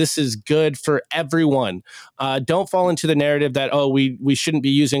 because this is good for everyone. Don't fall into the narrative that, we shouldn't be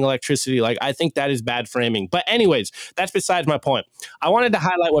using electricity. Like, I think that is bad framing. But anyways, that's besides my point. I wanted to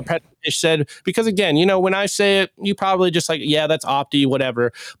highlight what Preston Fish said, because again, when I say it, you probably just like, yeah, that's opti,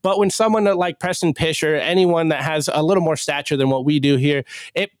 whatever. But when someone like Preston Fish or anyone that has a little more stature than what we do here,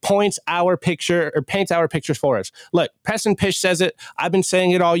 it paints our picture for us. Look, Preston Fish says it. I've been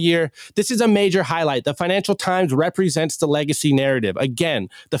saying it all year. This is a major highlight. The Financial Times represents the legacy narrative. Again,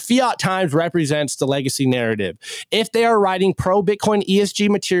 the Fiat Times represents the legacy narrative. If they are writing pro-Bitcoin ESG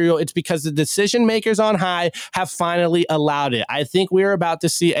material, it's because the decision makers on high have finally allowed it. I think we're about to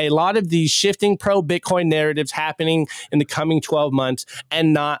see a lot of these shifting pro-Bitcoin narratives happening in the coming 12 months,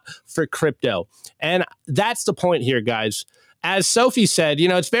 and not for crypto. And that's the point here, guys. As Sophie said,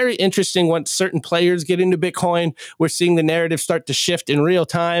 it's very interesting once certain players get into Bitcoin, we're seeing the narrative start to shift in real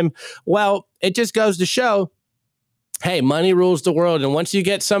time. Well, it just goes to show, hey, money rules the world. And once you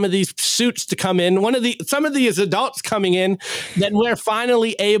get some of these suits to come in, some of these adults coming in, then we're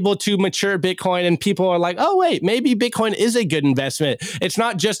finally able to mature Bitcoin, and people are like, oh, wait, maybe Bitcoin is a good investment. It's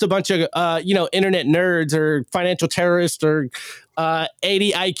not just a bunch of, internet nerds or financial terrorists or 80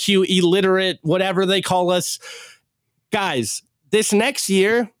 IQ illiterate, whatever they call us. Guys, this next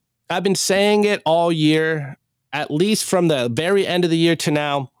year, I've been saying it all year, at least from the very end of the year to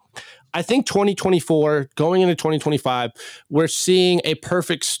now. I think 2024, going into 2025, we're seeing a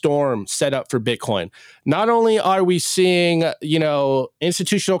perfect storm set up for Bitcoin. Not only are we seeing,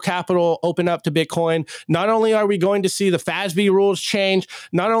 institutional capital open up to Bitcoin, not only are we going to see the FASB rules change,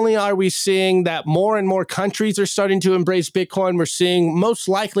 not only are we seeing that more and more countries are starting to embrace Bitcoin, we're seeing most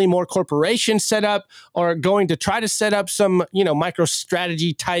likely more corporations set up or going to try to set up some,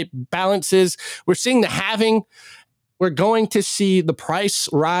 MicroStrategy type balances. We're seeing the halving. We're going to see the price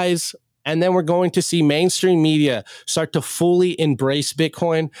rise, and then we're going to see mainstream media start to fully embrace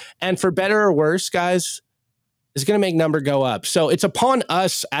Bitcoin. And for better or worse, guys, it's going to make number go up. So it's upon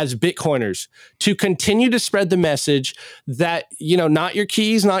us as Bitcoiners to continue to spread the message that, not your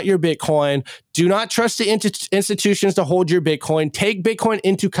keys, not your Bitcoin. Do not trust the institutions to hold your Bitcoin. Take Bitcoin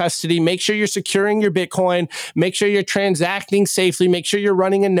into custody. Make sure you're securing your Bitcoin. Make sure you're transacting safely. Make sure you're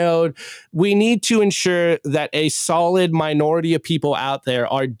running a node. We need to ensure that a solid minority of people out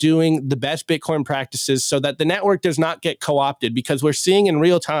there are doing the best Bitcoin practices so that the network does not get co-opted, because we're seeing in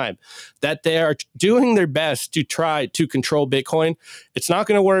real time that they are doing their best to try to control Bitcoin. It's not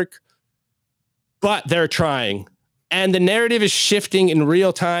going to work, but they're trying. And the narrative is shifting in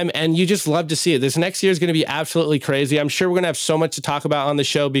real time, and you just love to see it. This next year is going to be absolutely crazy. I'm sure we're going to have so much to talk about on the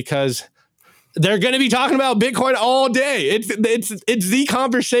show, because they're going to be talking about Bitcoin all day. It's the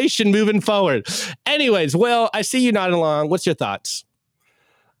conversation moving forward. Anyways, Will, I see you nodding along. What's your thoughts?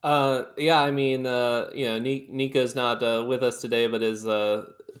 Nico's not with us today, but his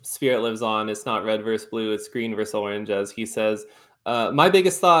spirit lives on. It's not red versus blue, it's green versus orange, as he says. My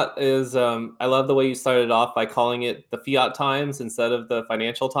biggest thought is I love the way you started off by calling it the Fiat Times instead of the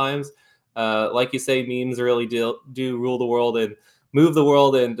Financial Times. Like you say, memes really do rule the world and move the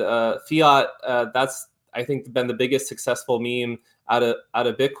world, and Fiat, that's, I think, been the biggest successful meme out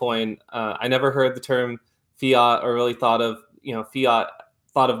of Bitcoin. I never heard the term fiat or really thought of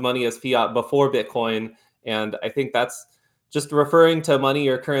money as fiat before Bitcoin, and I think that's just referring to money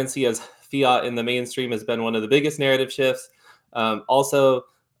or currency as fiat in the mainstream has been one of the biggest narrative shifts. So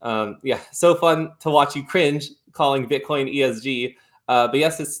fun to watch you cringe calling Bitcoin ESG. But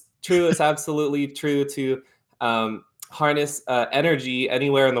yes, it's true. It's absolutely true to harness energy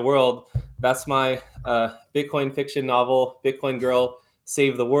anywhere in the world. That's my Bitcoin fiction novel, Bitcoin Girl,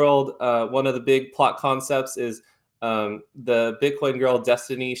 save the world. One of the big plot concepts is the Bitcoin girl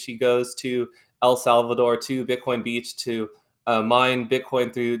Destiny. She goes to El Salvador, to Bitcoin Beach, to mine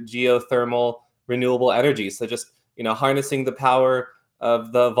Bitcoin through geothermal renewable energy. So just harnessing the power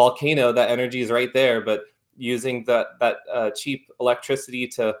of the volcano. That energy is right there, but using that cheap electricity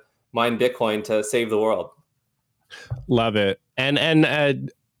to mine Bitcoin to save the world. Love it.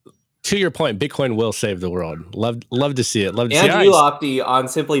 And to your point, Bitcoin will save the world. Love to see it. Love to see it. And you, Opti, on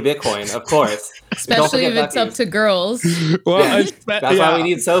Simply Bitcoin, of course. Especially if it's up to girls. Well, that's why we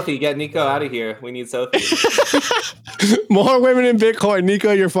need Sophie. Get Nico out of here. We need Sophie. More women in Bitcoin.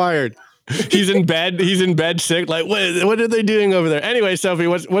 Nico, you're fired. He's in bed. He's in bed sick. Like, what are they doing over there? Anyway, Sophie,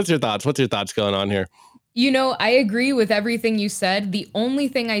 what's your thoughts? What's your thoughts going on here? I agree with everything you said. The only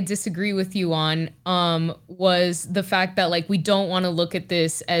thing I disagree with you on was the fact that we don't want to look at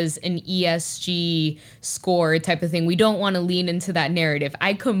this as an ESG score type of thing. We don't want to lean into that narrative.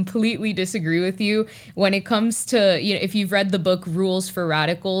 I completely disagree with you when it comes to, if you've read the book Rules for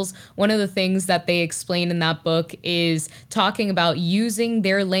Radicals, one of the things that they explain in that book is talking about using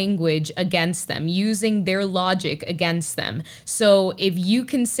their language against them, using their logic against them. So if you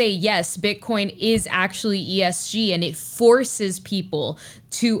can say, yes, Bitcoin is actually ESG and it forces people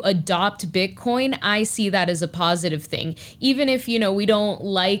to adopt Bitcoin, I see that as a positive thing. Even if, we don't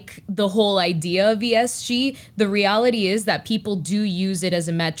like the whole idea of ESG, the reality is that people do use it as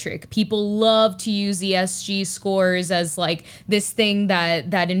a metric. People love to use ESG scores as this thing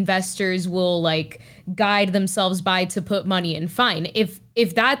that investors will guide themselves by to put money in. Fine.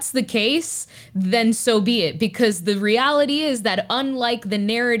 If that's the case, then so be it. Because the reality is that unlike the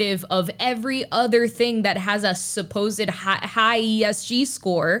narrative of every other thing that has a supposed high ESG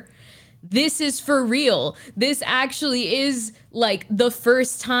score, this is for real. This actually is the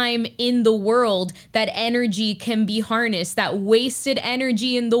first time in the world that energy can be harnessed, that wasted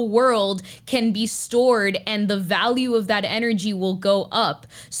energy in the world can be stored, and the value of that energy will go up.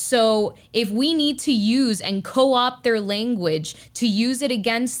 So if we need to use and co-opt their language to use it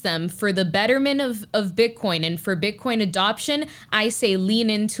against them for the betterment of Bitcoin and for Bitcoin adoption, I say lean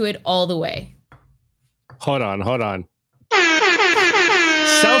into it all the way. Hold on.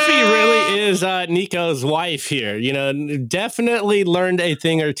 Sophie really is Nico's wife here. Definitely learned a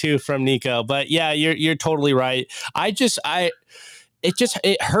thing or two from Nico. But yeah, you're totally right. It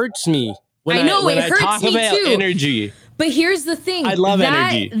hurts me when I talk about energy. But here's the thing. I love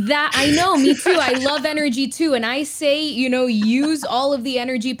energy. That I know, me too. I love energy too. And I say, use all of the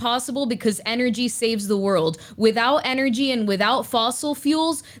energy possible because energy saves the world. Without energy and without fossil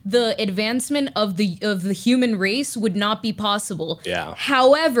fuels, the advancement of the human race would not be possible. Yeah.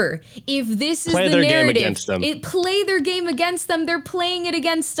 However, if this is play the their narrative, game against them. Play their game against them. They're playing it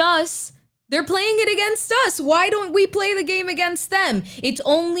against us. They're playing it against us. Why don't we play the game against them? It's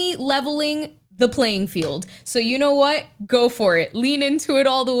only leveling the playing field. So you know what? Go for it. Lean into it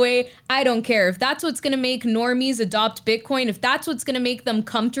all the way. I don't care. If that's what's going to make normies adopt Bitcoin, if that's what's going to make them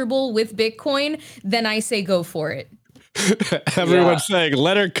comfortable with Bitcoin, then I say go for it. Everyone's saying,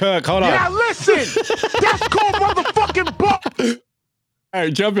 let her cook. Hold on. Yeah, listen. That's called motherfucking buck. All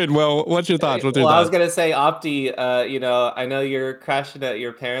right, jump in. Well, what's your thoughts? I was going to say, Opti, I know you're crashing at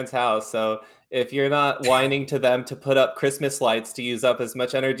your parents' house, so if you're not whining to them to put up Christmas lights to use up as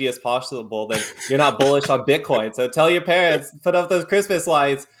much energy as possible, then you're not bullish on Bitcoin. So tell your parents, put up those Christmas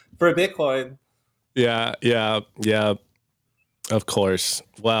lights for Bitcoin. Yeah. Of course.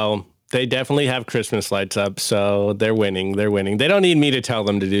 Well, they definitely have Christmas lights up, so they're winning. They don't need me to tell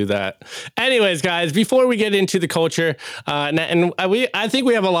them to do that. Anyways, guys, before we get into the culture, I think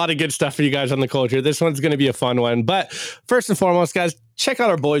we have a lot of good stuff for you guys on the culture. This one's going to be a fun one. But first and foremost, guys, check out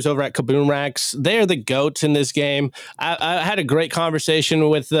our boys over at Kaboom Racks. They are the GOATs in this game. I had a great conversation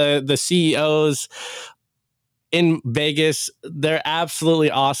with the CEOs in Vegas. They're absolutely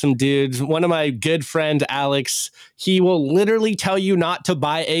awesome dudes. One of my good friends, Alex, he will literally tell you not to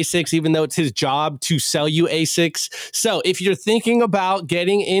buy ASICs, even though it's his job to sell you ASICs. So if you're thinking about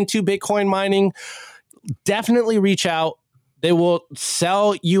getting into Bitcoin mining, definitely reach out. They will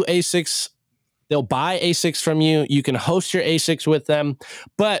sell you ASICs. They'll buy ASICs from you. You can host your ASICs with them.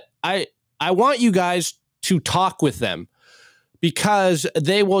 But I want you guys to talk with them, because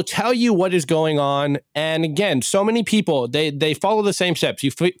they will tell you what is going on. And again, so many people, they follow the same steps.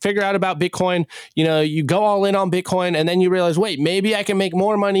 You figure out about Bitcoin, you go all in on Bitcoin, and then you realize, wait, maybe I can make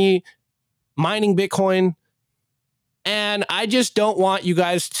more money mining Bitcoin. And I just don't want you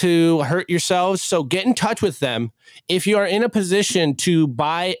guys to hurt yourselves. So get in touch with them. If you are in a position to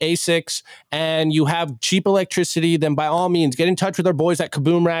buy ASICs and you have cheap electricity, then by all means, get in touch with our boys at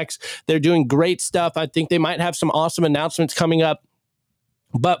Kaboom Racks. They're doing great stuff. I think they might have some awesome announcements coming up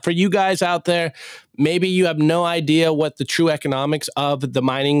But for you guys out there, maybe you have no idea what the true economics of the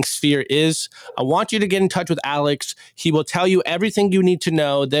mining sphere is. I want you to get in touch with Alex. He will tell you everything you need to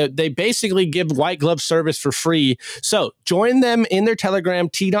know. They basically give white glove service for free. So join them in their Telegram,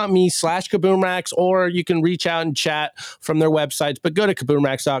 t.me/kaboomracks, or you can reach out and chat from their websites, but go to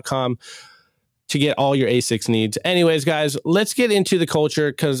kaboomracks.com to get all your ASICs needs. Anyways, guys, let's get into the culture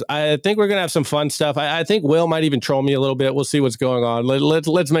because I think we're going to have some fun stuff. I think Will might even troll me a little bit. We'll see what's going on.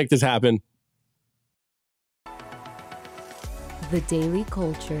 Let's make this happen. The Daily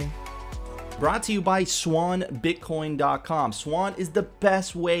Culture. Brought to you by SwanBitcoin.com. Swan is the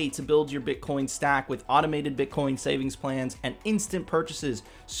best way to build your Bitcoin stack with automated Bitcoin savings plans and instant purchases,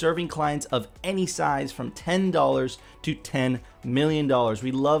 serving clients of any size from $10 to $10 million.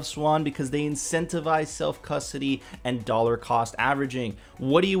 We love Swan because they incentivize self-custody and dollar cost averaging.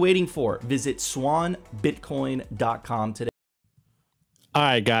 What are you waiting for? Visit SwanBitcoin.com today. All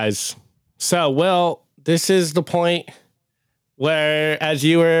right, guys. So, Will, this is the point where, as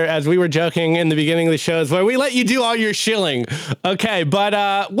we were joking in the beginning of the shows, where we let you do all your shilling. Okay,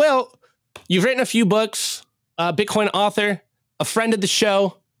 but Will, you've written a few books, Bitcoin author, a friend of the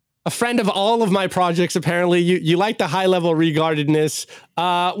show, a friend of all of my projects. Apparently, you like the high level regardedness.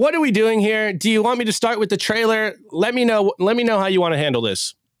 What are we doing here? Do you want me to start with the trailer? Let me know how you want to handle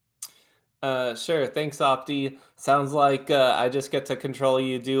this. Sure. Thanks, Opti. Sounds like I just get to control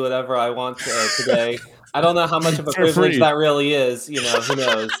you, do whatever I want today. I don't know how much of a For privilege free. that really is. Who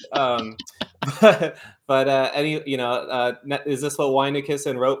knows? But is this what Weinekiss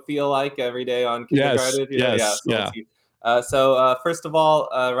and Rope feel like every day on kindergarten? Yes, So let's see. So first of all,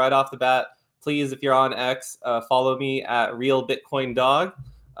 right off the bat, please, if you're on X, follow me at Real Bitcoin Dog.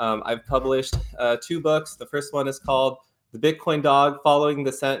 I've published 2 books. The first one is called The Bitcoin Dog: Following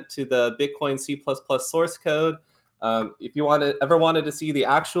the Descent to the Bitcoin C++ Source Code. If you ever wanted to see the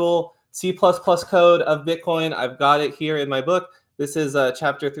actual C++ code of Bitcoin, I've got it here in my book. This is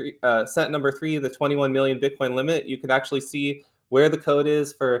chapter 3, set number 3, the 21 million Bitcoin limit. You can actually see where the code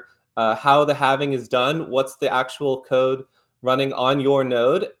is for how the halving is done, what's the actual code running on your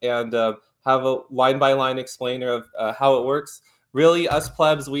node, and have a line-by-line explainer of how it works. Really, us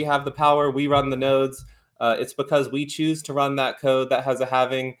plebs, we have the power. We run the nodes. It's because we choose to run that code that has a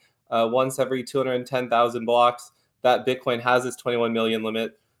halving once every 210,000 blocks. That Bitcoin has its 21 million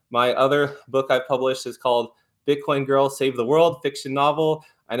limit. My other book I published is called Bitcoin Girl Save the World, fiction novel.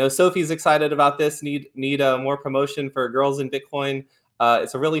 I know Sophie's excited about this. Need more promotion for girls in Bitcoin.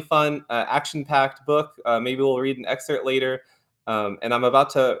 It's a really fun, action-packed book. Maybe we'll read an excerpt later. And I'm about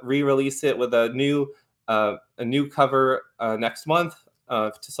to re-release it with a new cover next month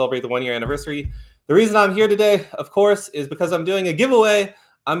to celebrate the 1-year anniversary. The reason I'm here today, of course, is because I'm doing a giveaway.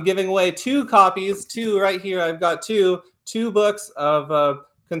 I'm giving away 2 copies, 2 right here. I've got 2 books of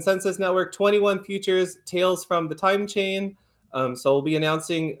Consensus Network 21 Futures, Tales from the Time Chain. So we'll be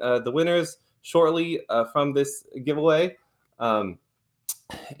announcing the winners shortly from this giveaway. So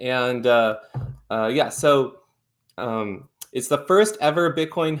it's the first ever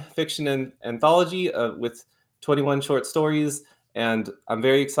Bitcoin fiction anthology with 21 short stories. And I'm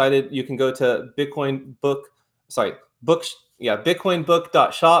very excited. You can go to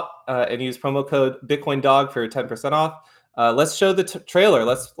bitcoinbook.shop and use promo code BitcoinDog for 10% off. Let's show the trailer.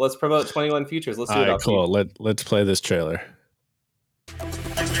 Let's promote 21 Futures. Let's do it. All right, cool. Let's play this trailer.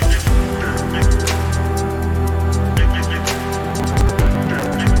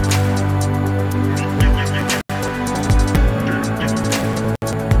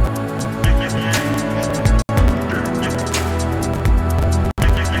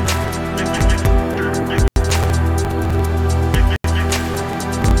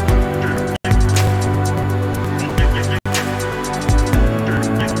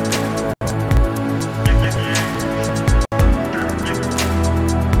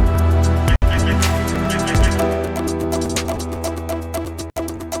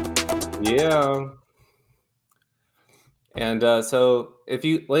 Yeah. And so if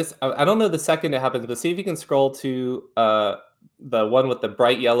you, I don't know the second it happens, but see if you can scroll to the one with the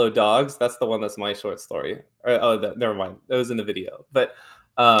bright yellow dogs. That's the one that's my short story. Never mind. That was in the video. But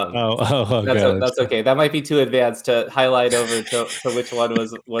that's okay. That might be too advanced to highlight over to which one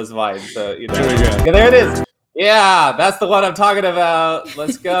was mine. So Here we go. Yeah, there it is. Yeah, that's the one I'm talking about.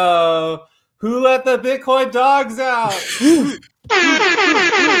 Let's go. Who let the Bitcoin dogs out? Yeah.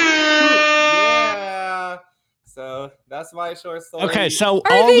 So that's my short story. Okay, so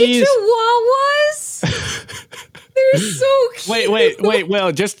Are they chihuahuas? They're so cute. Wait.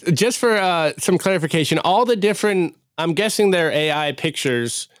 Well, just for some clarification, all the different, I'm guessing their AI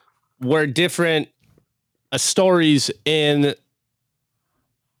pictures were different stories in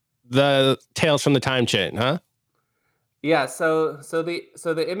the Tales from the Time Chain, huh? Yeah, so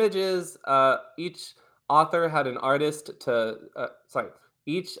the images, each author had an artist to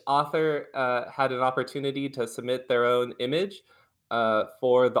each author had an opportunity to submit their own image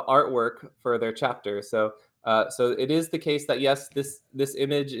for the artwork for their chapter. So it is the case that yes, this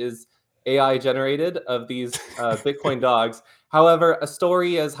image is AI generated of these Bitcoin dogs. However, a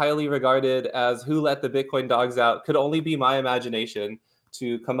story as highly regarded as "Who Let the Bitcoin Dogs Out" could only be my imagination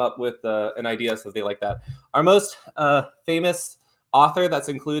to come up with an idea, something like that. Our most famous author that's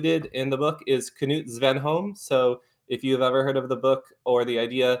included in the book is Knut Svanholm. So if you've ever heard of the book or the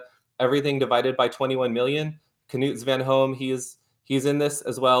idea, Everything Divided by 21 Million, Knut Svanholm, he's in this,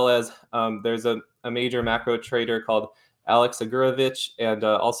 as well as there's a major macro trader called Alex Agurovich, and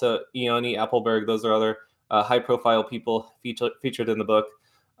also Ioni Appleberg. Those are other high-profile people featured in the book.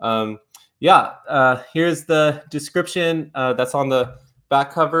 Here's the description that's on the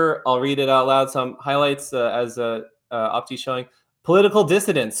back cover. I'll read it out loud. Some highlights as Opti showing. Political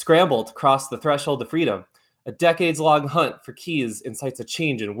dissidents scramble to cross the threshold to freedom. A decades-long hunt for keys incites a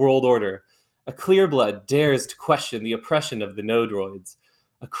change in world order. A clearblood dares to question the oppression of the nodroids.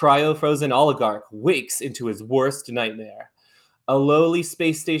 A cryo-frozen oligarch wakes into his worst nightmare. A lowly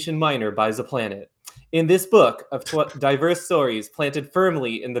space station miner buys a planet. In this book of diverse stories planted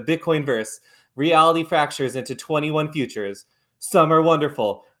firmly in the Bitcoin verse, reality fractures into 21 futures. Some are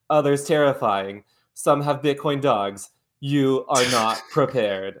wonderful, others terrifying. Some have Bitcoin dogs. You are not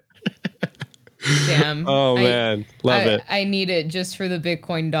prepared. Damn. Oh man, love it. I need it just for the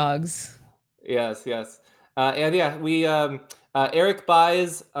Bitcoin dogs. Yes. And yeah, we Eric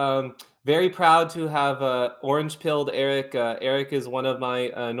buys. Very proud to have orange-pilled Eric. Eric is one of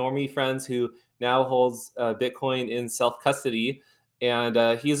my normie friends who now holds Bitcoin in self-custody,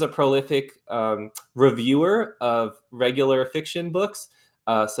 and he's a prolific reviewer of regular fiction books.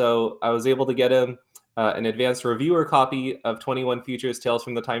 So I was able to get him an advanced reviewer copy of 21 Futures Tales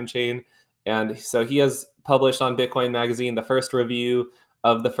from the Time Chain, and so he has published on Bitcoin Magazine the first review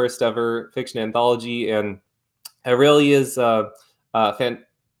of the first ever fiction anthology, and it really is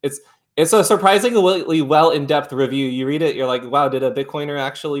it's a surprisingly well in-depth review. You read it, you're like, wow, did a Bitcoiner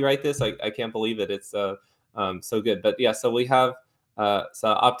actually write this? I can't believe it. It's so good. But yeah, so we have so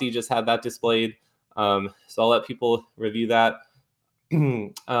Opti just had that displayed. So I'll let people review that.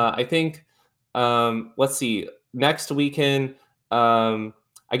 I think let's see. Next we can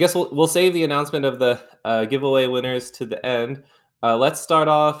I guess we'll save the announcement of the giveaway winners to the end. Let's start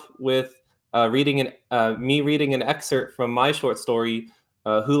off with me reading an excerpt from my short story,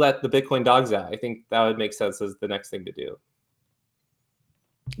 "Who Let the Bitcoin Dogs Out." I think that would make sense as the next thing to do.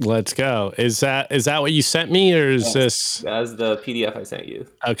 Let's go. Is that what you sent me, or is this? As the PDF I sent you.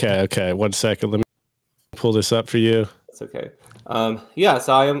 Okay. 1 second. Let me pull this up for you. That's okay.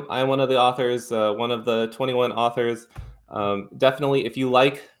 So I am one of the authors, one of the 21 authors. Definitely, if you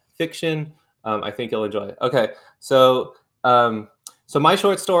like fiction, I think you'll enjoy it. Okay, so my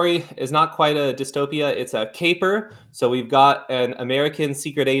short story is not quite a dystopia; it's a caper. So we've got an American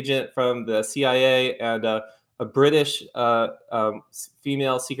secret agent from the CIA and a British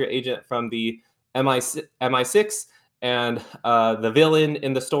female secret agent from the MI6, and the villain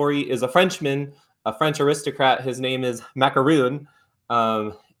in the story is a Frenchman, a French aristocrat. His name is Macaroon,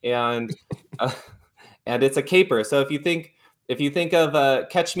 and it's a caper. So if you think of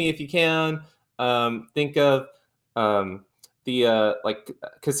Catch Me If You Can, think of the like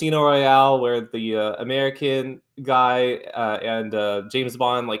Casino Royale, where the American guy and James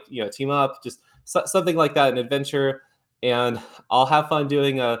Bond team up, just something like that, an adventure. And I'll have fun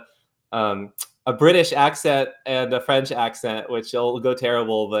doing a British accent and a French accent, which will go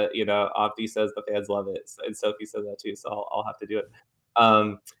terrible, but Opti says the fans love it, and Sophie says that too, so I'll have to do it.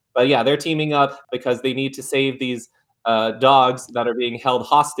 But yeah, they're teaming up because they need to save these dogs that are being held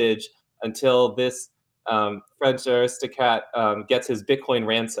hostage until this French aristocrat gets his Bitcoin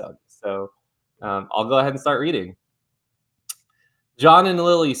ransom. So I'll go ahead and start reading. John and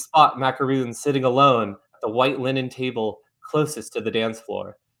Lily spot Macaroon sitting alone at the white linen table closest to the dance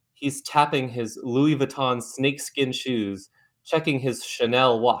floor. He's tapping his Louis Vuitton snakeskin shoes, checking his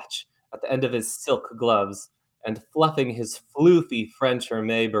Chanel watch at the end of his silk gloves, and fluffing his floofy French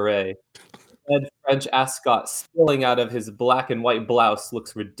Hermès beret. The red French ascot spilling out of his black and white blouse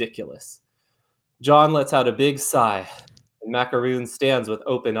looks ridiculous. John lets out a big sigh, and Macaroon stands with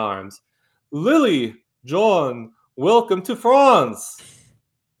open arms. "Lily, John, welcome to France!"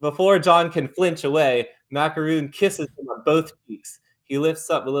 Before John can flinch away, Macaroon kisses him on both cheeks. He lifts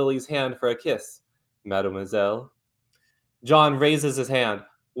up Lily's hand for a kiss. "Mademoiselle." John raises his hand.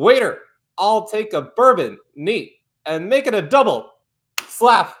 "Waiter, I'll take a bourbon, neat, and make it a double."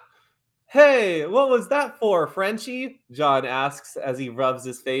 Slap! Hey, what was that for, Frenchie? John asks as he rubs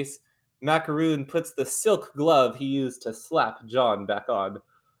his face. Macaroon puts the silk glove he used to slap John back on.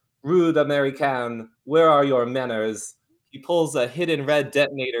 Rude American, where are your manners? He pulls a hidden red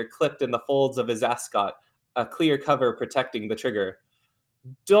detonator clipped in the folds of his ascot, a clear cover protecting the trigger.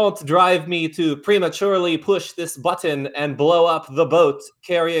 Don't drive me to prematurely push this button and blow up the boat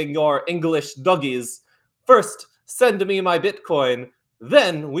carrying your English doggies. First, send me my Bitcoin.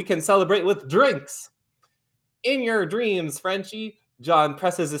 Then we can celebrate with drinks. In your dreams, Frenchie. John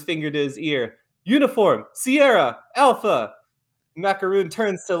presses his finger to his ear. Uniform, Sierra, Alpha. Macaroon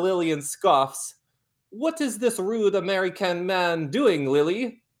turns to Lily and scoffs. What is this rude American man doing,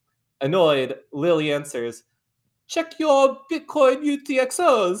 Lily? Annoyed, Lily answers. Check your Bitcoin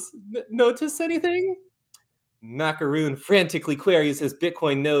UTXOs. Notice anything? Macaroon frantically queries his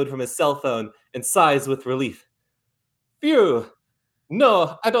Bitcoin node from his cell phone and sighs with relief. Phew!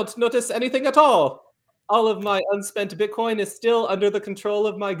 No, I don't notice anything at all. All of my unspent Bitcoin is still under the control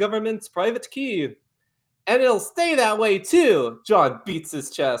of my government's private key. And it'll stay that way too, John beats his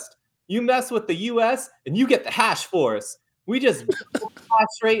chest. You mess with the US and you get the hash force. We just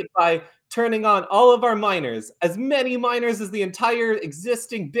hash rate by turning on all of our miners, as many miners as the entire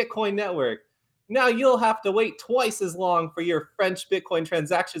existing Bitcoin network. Now you'll have to wait twice as long for your French Bitcoin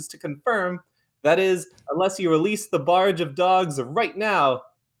transactions to confirm. That is, unless you release the barge of dogs right now.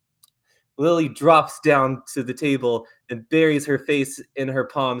 Lily drops down to the table and buries her face in her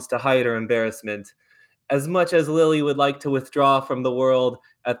palms to hide her embarrassment. As much as Lily would like to withdraw from the world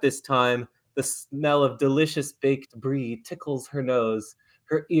at this time, the smell of delicious baked brie tickles her nose.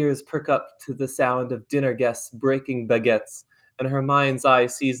 Her ears perk up to the sound of dinner guests breaking baguettes, and her mind's eye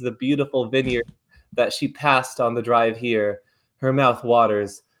sees the beautiful vineyard that she passed on the drive here. Her mouth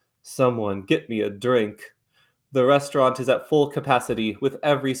waters. Someone get me a drink. The restaurant is at full capacity, with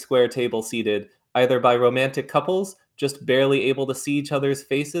every square table seated, either by romantic couples, just barely able to see each other's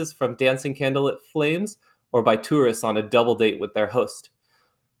faces from dancing candlelit flames, or by tourists on a double date with their host.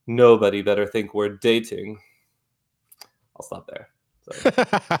 Nobody better think we're dating. I'll stop there.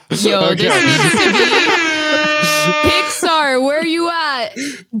 Yo, this needs to be Pixar. Where you at?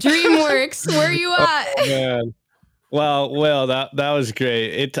 DreamWorks. Where you at? Oh, man. Well, that was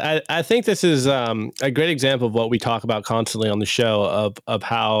great. I think this is a great example of what we talk about constantly on the show of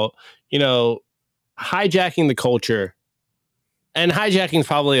how, hijacking the culture, and hijacking is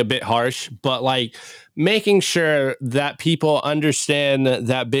probably a bit harsh, but like making sure that people understand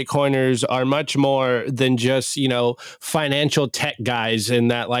that Bitcoiners are much more than just, financial tech guys,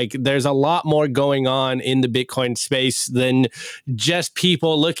 and that like there's a lot more going on in the Bitcoin space than just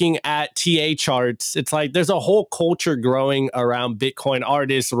people looking at TA charts. It's like there's a whole culture growing around Bitcoin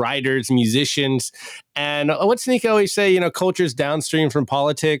artists, writers, musicians. And what's Nico always say, culture's downstream from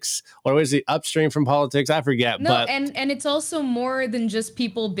politics, or was it upstream from politics? I forget. No, but and it's also more than just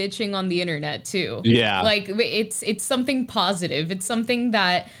people bitching on the internet too. Yeah. Like it's something positive. It's something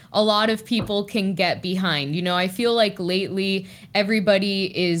that a lot of people can get behind. I feel like lately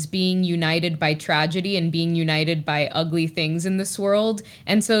everybody is being united by tragedy and being united by ugly things in this world.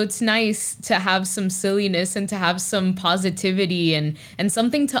 And so it's nice to have some silliness and to have some positivity and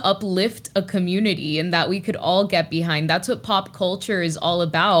something to uplift a community and that we could all get behind. That's what pop culture is all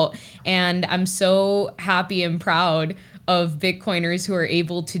about. And I'm so happy and proud of Bitcoiners who are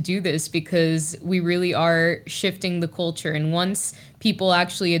able to do this, because we really are shifting the culture. And once people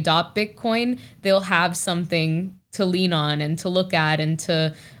actually adopt Bitcoin, they'll have something to lean on and to look at and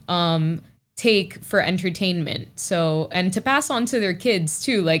to take for entertainment. So, and to pass on to their kids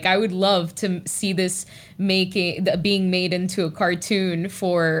too. Like, I would love to see this being made into a cartoon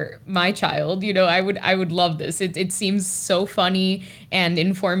for my child. I would love this. It seems so funny and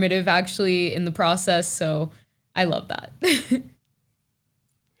informative actually in the process. So I love that.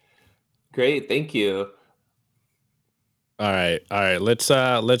 Great, thank you. All right.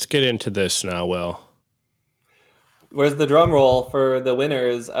 Let's get into this now, Will. Where's the drum roll for the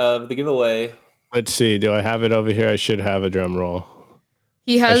winners of the giveaway? Let's see. Do I have it over here? I should have a drum roll.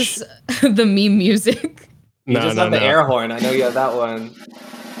 He has the meme music. You just have the air horn. I know you have that one.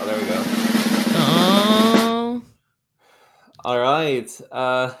 Oh, there we go. Oh. All right.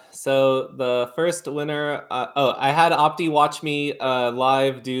 So the first winner. I had Opti watch me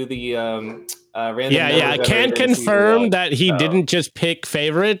live do the random. Yeah. I can confirm that he didn't just pick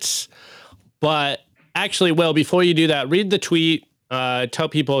favorites, but actually, Will, before you do that, read the tweet. Tell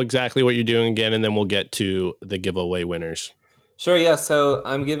people exactly what you're doing again, and then we'll get to the giveaway winners. Sure, yeah. So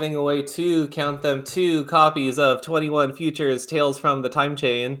I'm giving away two copies of 21 Futures Tales from the Time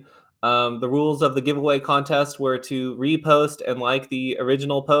Chain. The rules of the giveaway contest were to repost and like the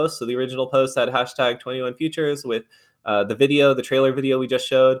original post. So the original post had hashtag 21futures with the trailer video we just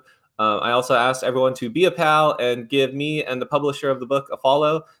showed. I also asked everyone to be a pal and give me and the publisher of the book a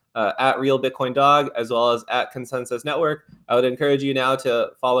follow at Real Bitcoin Dog, as well as at Consensus Network. I would encourage you now to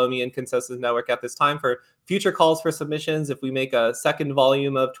follow me and Consensus Network at this time for future calls for submissions. If we make a second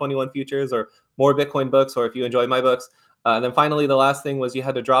volume of 21 Futures or more Bitcoin books, or if you enjoy my books. And then finally, the last thing was you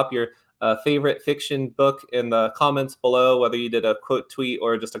had to drop your favorite fiction book in the comments below, whether you did a quote tweet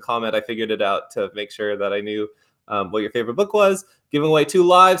or just a comment. I figured it out to make sure that I knew what your favorite book was. Giving away 2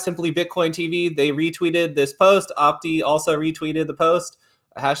 live, Simply Bitcoin TV. They retweeted this post. Opti also retweeted the post.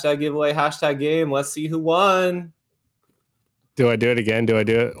 Hashtag giveaway, hashtag game. Let's see who won. Do I do it again? Do I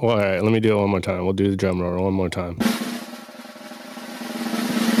do it? Well, all right, let me do it one more time. We'll do the drum roll one more time.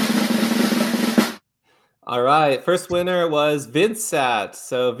 All right, first winner was Vinsat.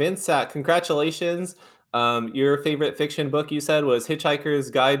 So Vinsat, congratulations. Your favorite fiction book, you said, was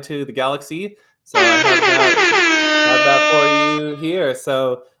Hitchhiker's Guide to the Galaxy. So I have that for you here.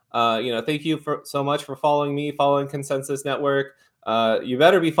 So thank you so much for following me, following Consensus Network. You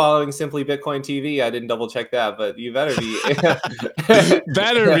better be following Simply Bitcoin TV. I didn't double check that, but you better be.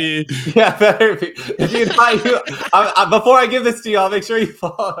 Better be. Yeah, better be. If you not, before I give this to you, I'll make sure you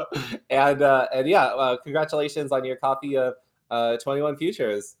follow. And congratulations on your copy of 21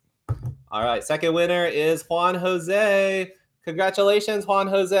 Futures. All right, second winner is Juan Jose. Congratulations, Juan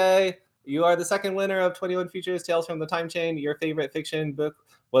Jose. You are the second winner of 21 Futures, Tales from the Time Chain. Your favorite fiction book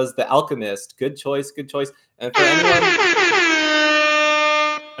was The Alchemist. Good choice, good choice. And for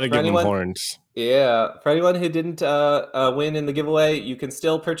anyone, horns. Yeah, for anyone who didn't win in the giveaway, you can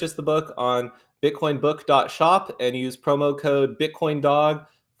still purchase the book on bitcoinbook.shop and use promo code BitcoinDog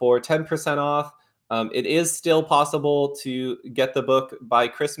for 10% off. It is still possible to get the book by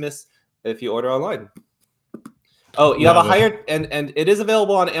Christmas if you order online. Oh, you have a higher, and it is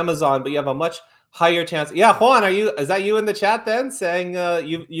available on Amazon, but you have a much higher chance. Yeah, Juan, is that you in the chat then saying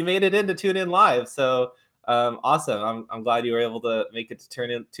you made it in to tune in live? So awesome. I'm glad you were able to make it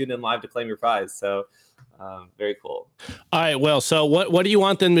to tune in live to claim your prize. So very cool. All right, well, so what do you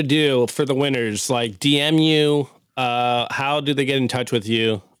want them to do for the winners? Like DM you? How do they get in touch with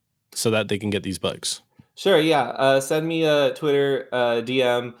you so that they can get these books? Sure, yeah. Send me a Twitter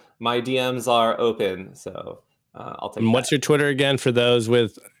DM. My DMs are open, so I'll take. And what's your Twitter again for those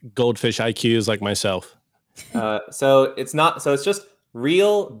with goldfish IQs like myself? So it's just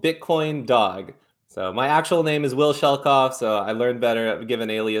Real Bitcoin Dog. So my actual name is Will Shelkoff. So I learned better. I give an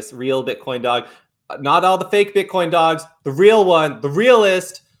alias, Real Bitcoin Dog. Not all the fake Bitcoin dogs. The real one, the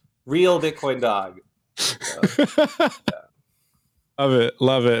realest, Real Bitcoin Dog. So, yeah.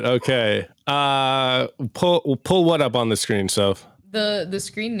 Love it. Okay. Pull what up on the screen, Soph? The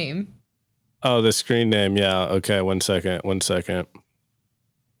screen name. Oh, the screen name. Yeah. Okay. One second.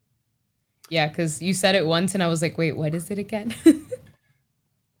 Yeah, because you said it once and I was like, wait, what is it again?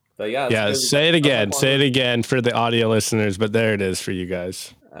 So yeah. Yeah. Say it again. Say it again for the audio listeners, but there it is for you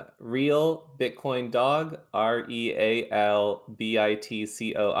guys. Real Bitcoin Dog,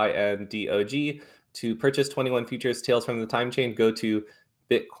 RealBitcoindog. To purchase 21 Futures Tales from the Time Chain, go to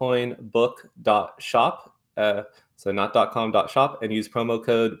bitcoinbook.shop. So not .com.shop, and use promo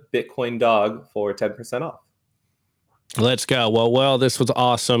code BitcoinDog for 10% off. Let's go. Well, this was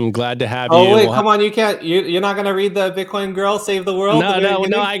awesome. Glad to have you. Oh wait, come on! You can't. You're not gonna read the Bitcoin Girl Save the World? No.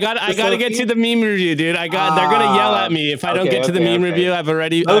 I got to get to the meme review, dude. They're gonna yell at me if I don't get to the meme review. I've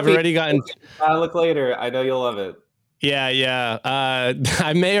already gotten. Look later. I know you'll love it. Yeah.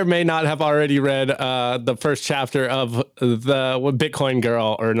 I may or may not have already read the first chapter of the Bitcoin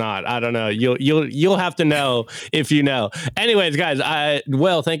Girl or not. I don't know. You'll have to know if you know. Anyways, guys,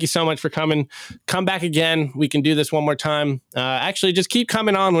 Will, thank you so much for coming. Come back again. We can do this one more time. Actually, just keep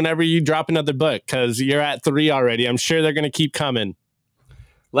coming on whenever you drop another book because you're at 3 already. I'm sure they're gonna keep coming.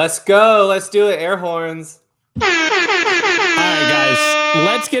 Let's go. Let's do it. Air horns. All right, guys.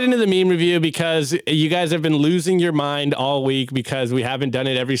 Let's get into the meme review because you guys have been losing your mind all week because we haven't done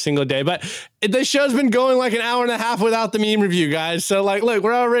it every single day. But the show's been going like an hour and a half without the meme review, guys. So like, look,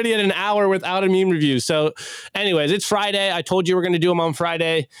 we're already at an hour without a meme review. So anyways, it's Friday. I told you we're going to do them on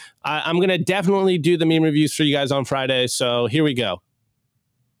Friday. I'm going to definitely do the meme reviews for you guys on Friday. So here we go.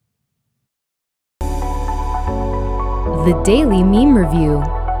 The Daily Meme Review.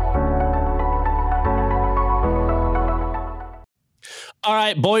 All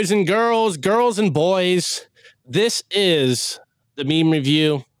right, boys and girls and boys, this is the meme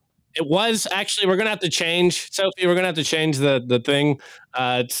review. It was actually, we're going to have to change, Sophie, we're going to have to change the thing.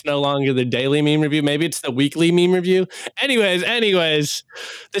 It's no longer the daily meme review. Maybe it's the weekly meme review. Anyways,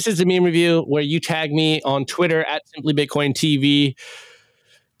 this is the meme review where you tag me on Twitter at Simply Bitcoin TV.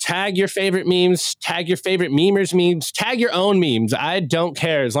 Tag your favorite memes, tag your favorite memers memes, tag your own memes. I don't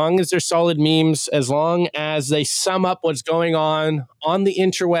care. As long as they're solid memes, as long as they sum up what's going on the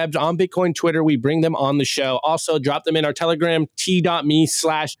interwebs, on Bitcoin Twitter, we bring them on the show. Also, drop them in our Telegram,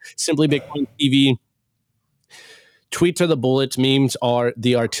 t.me/Simply Bitcoin TV. Tweets are the bullets, memes are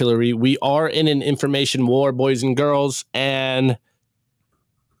the artillery. We are in an information war, boys and girls, and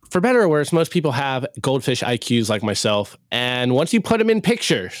for better or worse, most people have goldfish IQs like myself. And once you put them in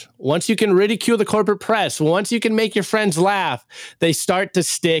pictures, once you can ridicule the corporate press, once you can make your friends laugh, they start to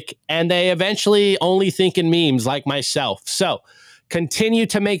stick and they eventually only think in memes like myself. So continue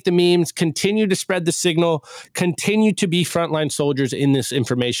to make the memes, continue to spread the signal, continue to be frontline soldiers in this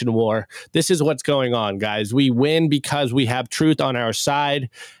information war. This is what's going on, guys. We win because we have truth on our side.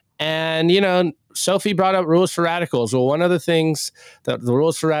 And, Sophie brought up rules for radicals. Well, one of the things that the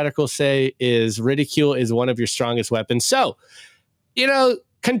rules for radicals say is ridicule is one of your strongest weapons. So,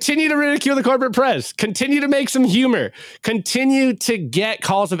 continue to ridicule the corporate press, continue to make some humor, continue to get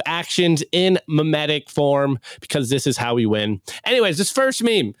calls of actions in mimetic form, because this is how we win. Anyways, this first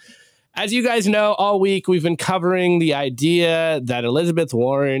meme. As you guys know, all week we've been covering the idea that Elizabeth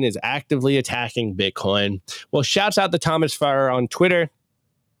Warren is actively attacking Bitcoin. Well, shouts out to Thomas Farrer on Twitter,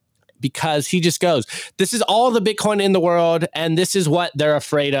 because he just goes, this is all the Bitcoin in the world, and this is what they're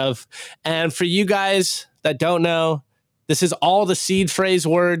afraid of. And for you guys that don't know, this is all the seed phrase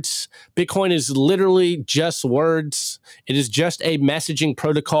words. Bitcoin is literally just words. It is just a messaging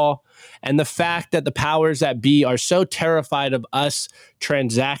protocol. And the fact that the powers that be are so terrified of us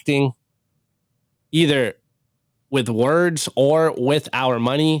transacting either with words or with our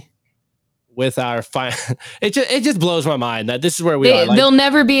money, with our it just blows my mind that this is where we are. They'll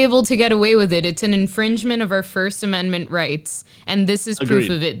never be able to get away with it. It's an infringement of our First Amendment rights, and this is proof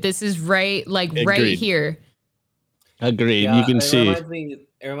of it. This is right here. Agreed. Yeah, you can see. It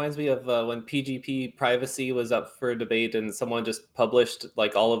reminds me of when PGP privacy was up for debate, and someone just published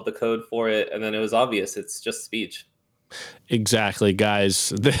all of the code for it, and then it was obvious it's just speech. Exactly,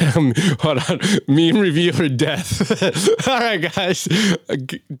 guys. Hold on. Meme review or death. All right, guys.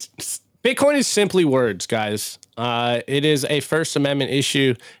 Bitcoin is simply words, guys. It is a First Amendment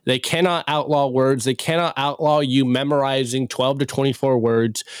issue. They cannot outlaw words. They cannot outlaw you memorizing 12 to 24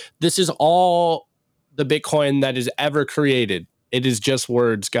 words. This is all the Bitcoin that is ever created. It is just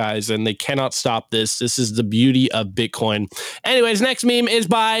words, guys, and they cannot stop this. This is the beauty of Bitcoin. Anyways, next meme is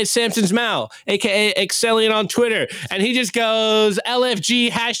by Samson's Mal, aka Excellion on Twitter. And he just goes, LFG,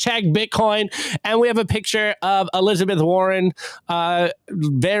 hashtag Bitcoin. And we have a picture of Elizabeth Warren,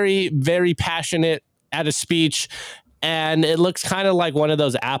 very, very passionate at a speech. And it looks kind of like one of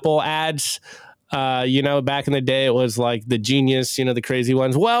those Apple ads. Back in the day, it was like the genius, the crazy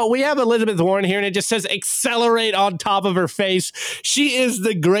ones. Well, we have Elizabeth Warren here, and it just says accelerate on top of her face. She is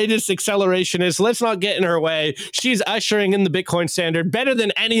the greatest accelerationist. Let's not get in her way. She's ushering in the Bitcoin standard better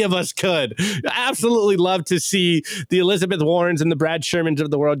than any of us could. I absolutely love to see the Elizabeth Warrens and the Brad Shermans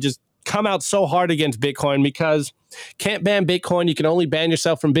of the world just come out so hard against Bitcoin, because can't ban Bitcoin. You can only ban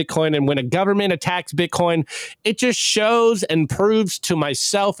yourself from Bitcoin. And when a government attacks Bitcoin, it just shows and proves to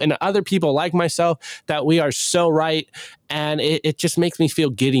myself and other people like myself that we are so right. And it just makes me feel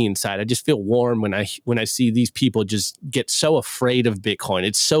giddy inside. I just feel warm when I see these people just get so afraid of Bitcoin.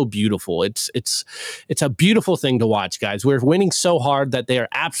 It's so beautiful. It's a beautiful thing to watch, guys. We're winning so hard that they are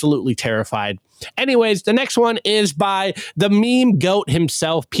absolutely terrified. Anyways, the next one is by the meme goat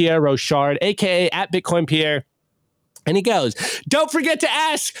himself, Pierre Rochard, aka at Bitcoin Pierre. And he goes, don't forget to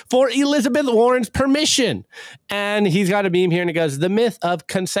ask for Elizabeth Warren's permission. And he's got a meme here, and it goes, the myth of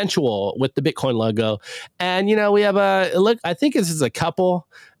consensual, with the Bitcoin logo. And, we have I think this is a couple.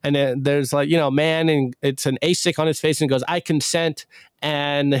 And then there's man, and it's an ASIC on his face, and goes, I consent.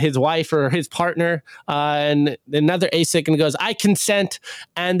 And his wife or his partner, and another ASIC, and goes, I consent.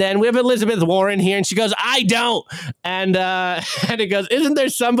 And then we have Elizabeth Warren here, and she goes, I don't. And and it goes, isn't there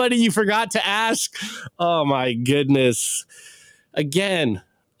somebody you forgot to ask? Oh my goodness. Again,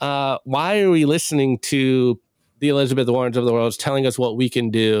 why are we listening to the Elizabeth Warrens of the world telling us what we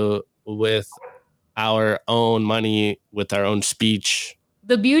can do with our own money, with our own speech?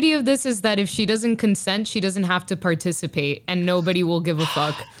 The beauty of this is that if she doesn't consent, she doesn't have to participate, and nobody will give a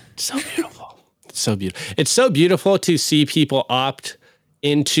fuck. So beautiful. So beautiful. It's so beautiful to see people opt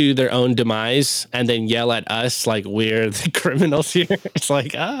into their own demise and then yell at us like we're the criminals here. It's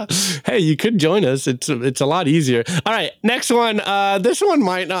like, hey, you could join us. It's a lot easier. All right, next one. This one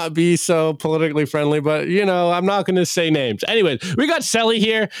might not be so politically friendly, but I'm not going to say names. Anyways, we got Selly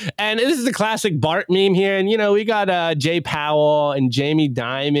here, and this is the classic Bart meme here. And we got Jay Powell and Jamie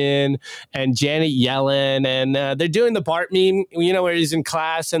Dimon and Janet Yellen, and they're doing the Bart meme. Where he's in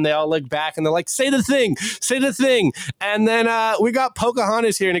class and they all look back and they're like, say the thing, and then we got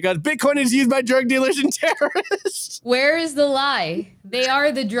Pocahontas here, and it goes, Bitcoin is used by drug dealers and terrorists. Where is the lie? They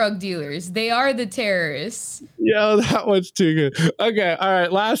are the drug dealers. They are the terrorists. Yo, that one's too good. Okay, all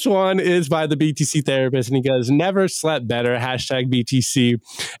right. Last one is by the BTC therapist, and he goes, never slept better, #BTC. And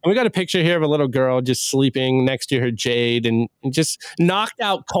we got a picture here of a little girl just sleeping next to her Jade and just knocked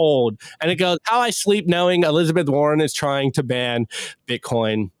out cold. And it goes, how I sleep knowing Elizabeth Warren is trying to ban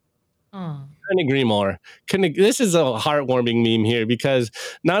Bitcoin. Oh. Couldn't agree more. This is a heartwarming meme here because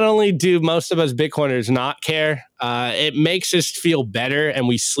not only do most of us Bitcoiners not care, it makes us feel better, and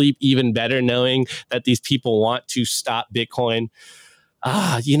we sleep even better knowing that these people want to stop Bitcoin.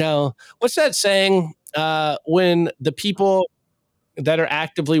 What's that saying? When the people that are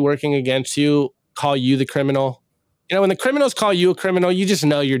actively working against you call you the criminal. When the criminals call you a criminal, you just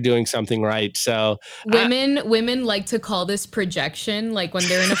know you're doing something right. So women like to call this projection. Like when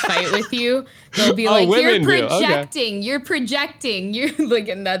they're in a fight with you, they'll be like, "You're projecting. Okay. You're projecting. You're like,"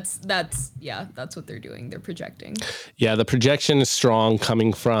 and that's what they're doing. They're projecting. Yeah, the projection is strong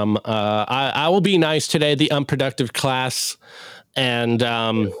coming from. I will be nice today. The unproductive class, and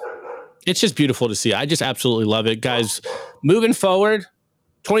it's just beautiful to see. I just absolutely love it, guys. Moving forward.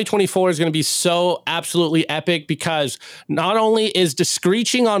 2024 is going to be so absolutely epic because not only is the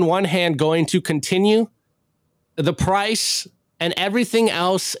screeching on one hand going to continue, the price and everything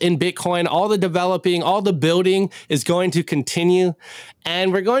else in Bitcoin, all the developing, all the building is going to continue.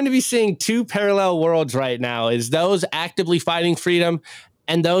 And we're going to be seeing two parallel worlds right now, is those actively fighting freedom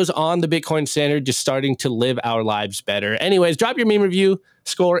and those on the Bitcoin standard just starting to live our lives better. Anyways, drop your meme review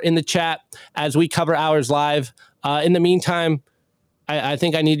score in the chat as we cover ours live. In the meantime, I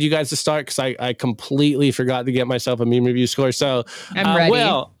think I need you guys to start because I completely forgot to get myself a meme review score. So I'm ready.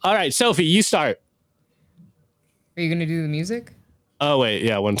 All right, Sophie, you start. Are you gonna do the music? Oh wait,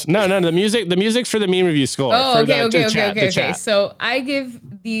 yeah. No. The music's for the meme review score. Oh, okay. So I give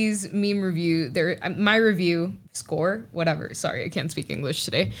these meme review. My review score, whatever. Sorry, I can't speak English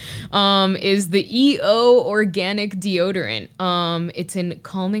today. Is the EO organic deodorant. It's in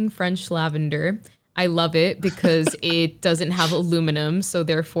calming French lavender. I love it because it doesn't have aluminum, so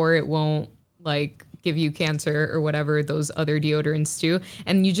therefore it won't give you cancer or whatever those other deodorants do.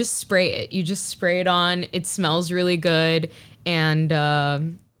 And you just spray it. You just spray it on. It smells really good, and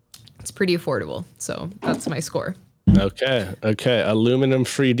it's pretty affordable. So that's my score. Okay.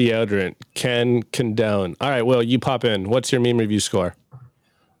 Aluminum-free deodorant. Can condone. All right, Will, you pop in. What's your meme review score?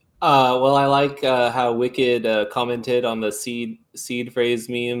 Well, I like how Wicked commented on the seed phrase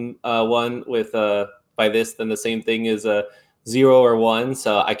meme one with by this, then the same thing is a 0 or 1.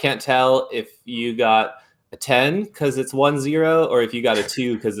 So I can't tell if you got a 10 because it's 1-0 or if you got a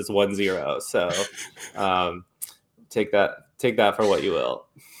 2 because it's 1-0. So take that for what you will.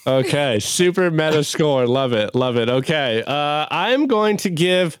 Okay, super meta score. Love it. Okay, I'm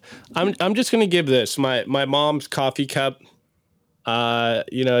just going to give this my mom's coffee cup.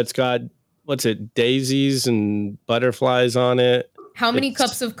 It's got, what's it, daisies and butterflies on it. How many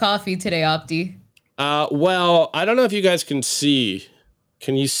cups of coffee today, Opti? Well, I don't know if you guys can see.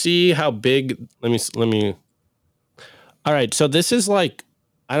 Can you see how big? Let me. All right, so this is like,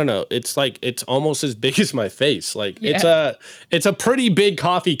 I don't know. It's almost as big as my face. It's a pretty big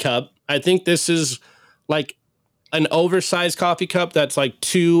coffee cup. I think this is like an oversized coffee cup that's like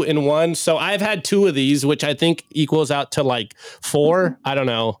 2 in 1. So I've had 2 of these, which I think equals out to like 4. I don't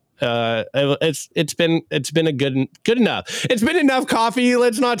know. It's been a good enough. It's been enough coffee.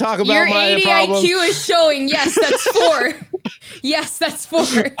 Let's not talk about your my 80 problems. IQ is showing. Yes, that's 4. Yes, that's 4.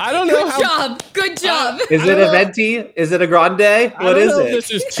 I don't know. Good job. Is it a venti? Is it a grande? What is it?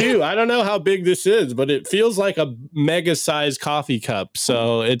 This is 2. I don't know how big this is, but it feels like a mega sized coffee cup.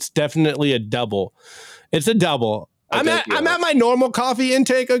 So it's definitely a double. It's a double. I'm at my normal coffee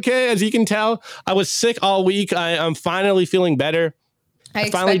intake. Okay, as you can tell, I was sick all week. I'm finally feeling better. I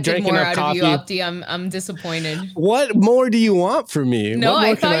expected more out of you, Opti. I'm disappointed. What more do you want from me? No,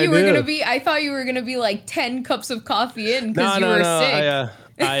 I thought you were gonna be like 10 cups of coffee in because you were sick.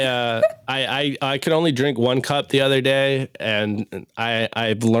 I could only drink 1 cup the other day, and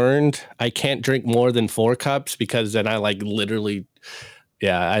I've learned I can't drink more than 4 cups because then I literally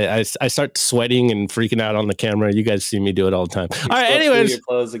I start sweating and freaking out on the camera. You guys see me do it all the time. You're All right, supposed to do anyways. your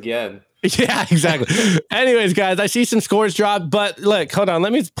clothes again. Yeah, exactly. Anyways, guys, I see some scores drop, but look, hold on.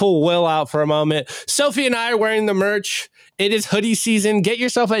 Let me pull Will out for a moment. Sophie and I are wearing the merch. It is hoodie season. Get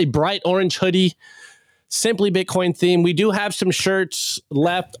yourself a bright orange hoodie. Simply Bitcoin theme. We do have some shirts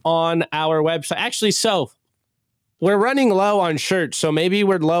left on our website. Actually, so we're running low on shirts. So maybe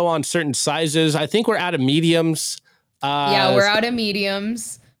we're low on certain sizes. I think we're out of mediums. Yeah, we're out of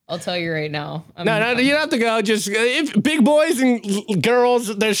mediums. I'll tell you right now. No, you don't have to go. Just if big boys and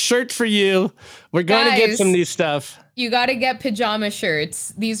girls, there's shirts for you. We're going to get some new stuff. You got to get pajama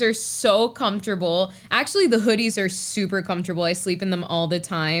shirts. These are so comfortable. Actually, the hoodies are super comfortable. I sleep in them all the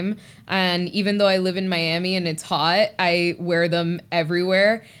time. And even though I live in Miami and it's hot, I wear them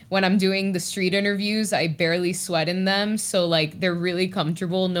everywhere. When I'm doing the street interviews, I barely sweat in them. So like they're really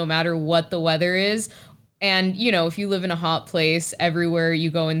comfortable no matter what the weather is. And, you know, if you live in a hot place, everywhere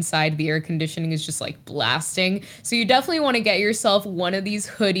you go inside, the air conditioning is just like blasting. So you definitely want to get yourself one of these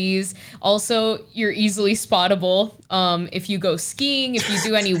hoodies. Also, you're easily spottable. If you go skiing, if you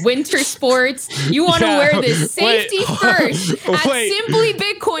do any winter sports, you want to wear this safety first. At Simply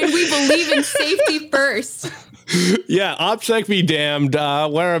Bitcoin, we believe in safety first. Yeah, OPSEC be damned.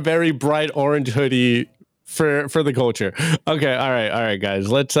 Wear a very bright orange hoodie for the culture. Okay, all right, guys.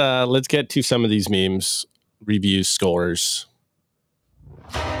 Let's get to some of these memes. Review scores.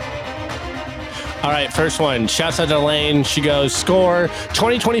 All right, first one. Shouts out to Elaine. She goes, score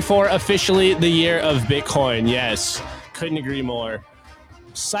 2024 officially the year of Bitcoin. Yes, couldn't agree more.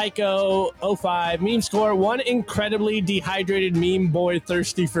 Psycho 05 meme score, one incredibly dehydrated meme boy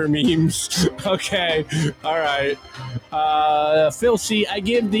thirsty for memes. Okay, all right. Phil C, I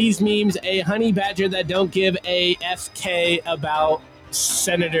give these memes a honey badger that don't give a FK about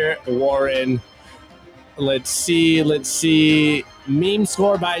Senator Warren. Let's see. Meme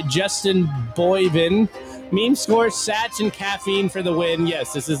score by Justin Boyvin. Meme score, sats and caffeine for the win.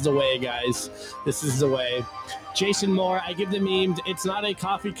 Yes, this is the way, guys. This is the way. Jason Moore, I give the memes. It's not a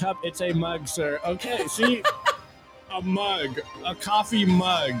coffee cup, it's a mug, sir. Okay, see? A mug. A coffee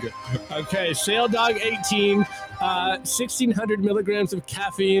mug. Okay, Sale Dog 18. 1,600 milligrams of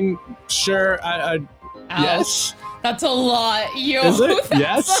caffeine. Sure. Yes. That's a lot, yo. Is it?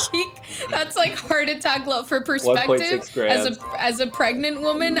 Yes. That's like heart attack level. For perspective, 1.6 grams. as a pregnant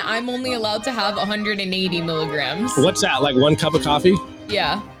woman, I'm only allowed to have 180 milligrams. What's that? Like 1 cup of coffee?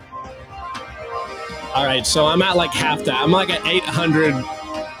 Yeah. All right, so I'm at like half that. I'm like at 800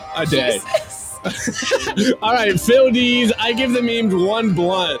 a day. All right, Phil D's. I give the memes 1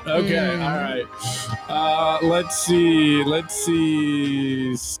 blunt. Okay, all right. Let's see.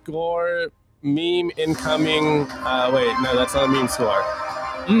 Score. Meme incoming. Wait, no, that's not a meme score.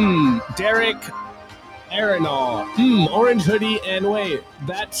 Derek Arenal. Orange hoodie, and wait,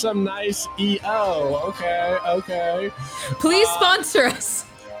 that's some nice EO. Okay. Please sponsor us.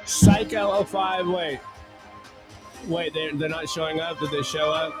 Psycho 05. Wait, they're not showing up. Did they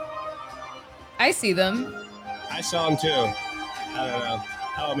show up? I see them. I saw them too. I don't know.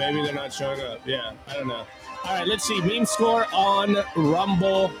 Oh, maybe they're not showing up. Yeah, I don't know. All right, let's see. Meme score on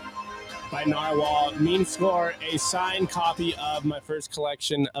Rumble by Narwhal. Meme score, a signed copy of my first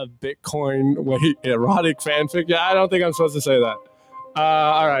collection of Bitcoin. Wait, erotic fanfic? Yeah, I don't think I'm supposed to say that.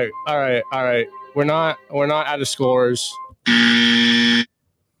 All right. We're not out of scores.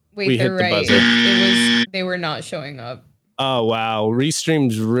 Wait, they're right. They were not showing up. Oh, wow.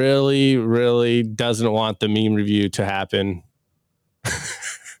 Restreams really doesn't want the meme review to happen.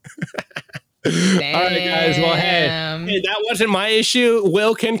 All right, guys. Well, hey, that wasn't my issue.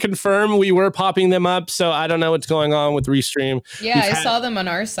 Will can confirm we were popping them up, so I don't know what's going on with Restream. Yeah, I saw them on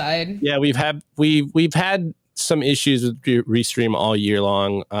our side. Yeah, we've had some issues with Restream all year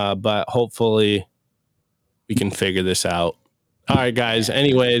long, but hopefully we can figure this out. All right, guys.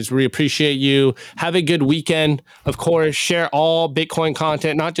 Anyways, we appreciate you. Have a good weekend. Of course, share all Bitcoin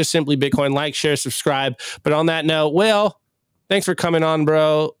content, not just Simply Bitcoin. Like, share, subscribe. But on that note, Will, thanks for coming on,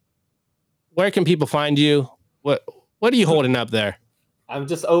 bro. Where can people find you? What are you holding up there? I'm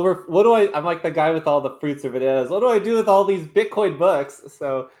just over. I'm like the guy with all the fruits or bananas. What do I do with all these Bitcoin books?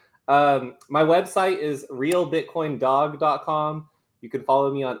 So my website is realbitcoindog.com. You can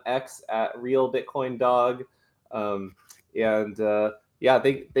follow me on X at realbitcoindog.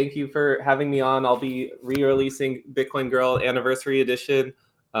 Thank you for having me on. I'll be re-releasing Bitcoin Girl Anniversary Edition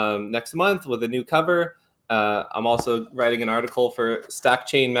next month with a new cover. I'm also writing an article for Stack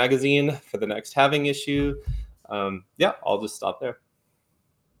Chain Magazine for the next halving issue. I'll just stop there.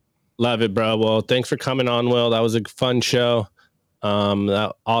 Love it, bro. Well, thanks for coming on, Will. That was a fun show.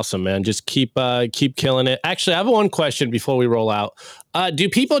 Awesome, man. Just keep killing it. Actually, I have one question before we roll out. Do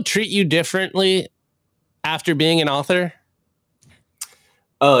people treat you differently after being an author?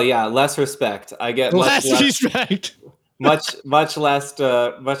 Oh yeah, less respect. I get much less respect. much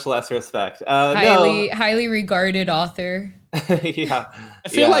less respect. Highly regarded author. Yeah. I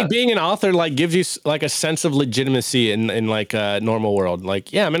feel like being an author like gives you like a sense of legitimacy in like a normal world.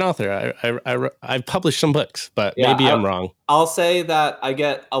 Like, yeah, I'm an author. I've published some books, but maybe I'm wrong. I'll say that I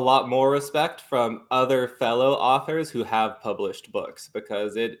get a lot more respect from other fellow authors who have published books,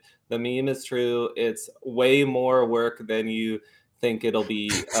 because the meme is true. It's way more work than you think it'll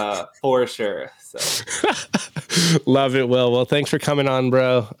be, for sure. So Love it, Will. Well, thanks for coming on,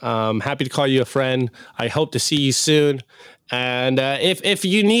 bro. Happy to call you a friend. I hope to see you soon. And if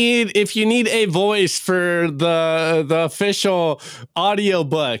you need a voice for the official audio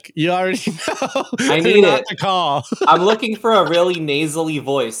book, you already know I need it. To call. I'm looking for a really nasally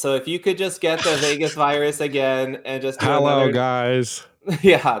voice. So if you could just get the Vegas virus again and just do Hello, another, guys.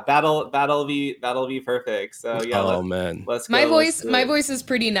 yeah, that'll be perfect. So yeah, let's go. My voice is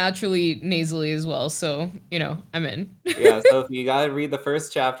pretty naturally nasally as well, so I'm in. Yeah, so if you gotta read the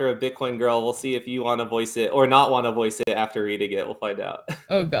first chapter of Bitcoin Girl, we'll see if you want to voice it or not want to voice it after reading it. We'll find out.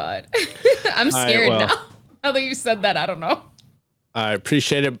 Oh God, I'm scared now. Now that you said that, I don't know. I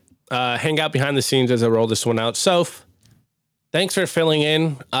appreciate it. Hang out behind the scenes as I roll this one out. Soph, thanks for filling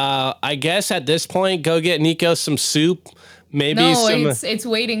in. I guess at this point, go get Nico some soup. Maybe it's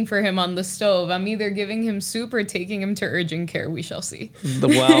waiting for him on the stove. I'm either giving him soup or taking him to urgent care. We shall see.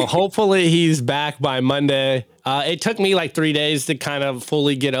 Well, hopefully he's back by Monday. It took me like 3 days to kind of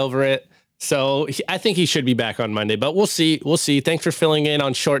fully get over it. So I think he should be back on Monday, but we'll see. We'll see. Thanks for filling in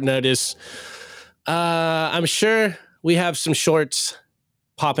on short notice. I'm sure we have some shorts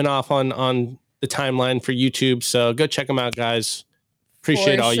popping off on the timeline for YouTube. So go check them out, guys.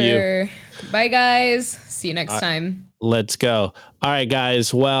 Appreciate all you. Bye, guys. See you next time. Let's go. All right,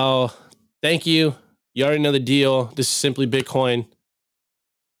 guys. Well, thank you. You already know the deal. This is Simply Bitcoin.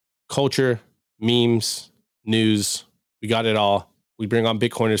 Culture, memes, news. We got it all. We bring on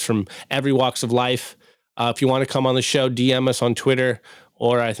Bitcoiners from every walks of life. If you want to come on the show, DM us on Twitter,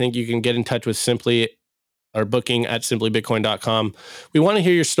 or I think you can get in touch with Simply or booking at simplybitcoin.com. We want to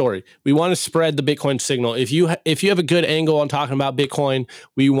hear your story. We want to spread the Bitcoin signal. If you have a good angle on talking about Bitcoin,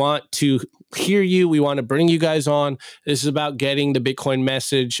 we want to hear you. We want to bring you guys on. This is about getting the Bitcoin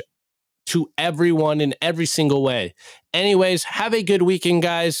message to everyone in every single way. Anyways, have a good weekend,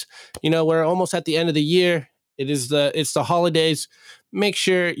 guys. We're almost at the end of the year. It's the holidays. Make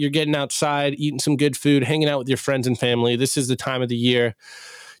sure you're getting outside, eating some good food, hanging out with your friends and family. This is the time of the year.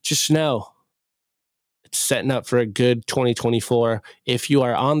 Just know setting up for a good 2024. If you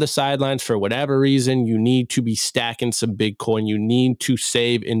are on the sidelines for whatever reason, you need to be stacking some Bitcoin. You need to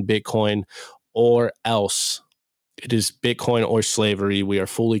save in Bitcoin, or else it is Bitcoin or slavery. We are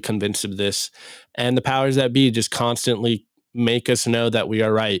fully convinced of this. And the powers that be just constantly make us know that we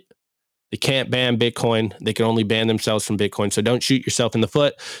are right. They can't ban Bitcoin. They can only ban themselves from Bitcoin. So don't shoot yourself in the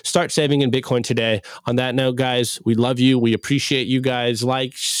foot. Start saving in Bitcoin today. On that note, guys, we love you. We appreciate you guys.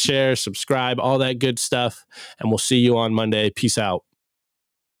 Like, share, subscribe, all that good stuff. And we'll see you on Monday. Peace out.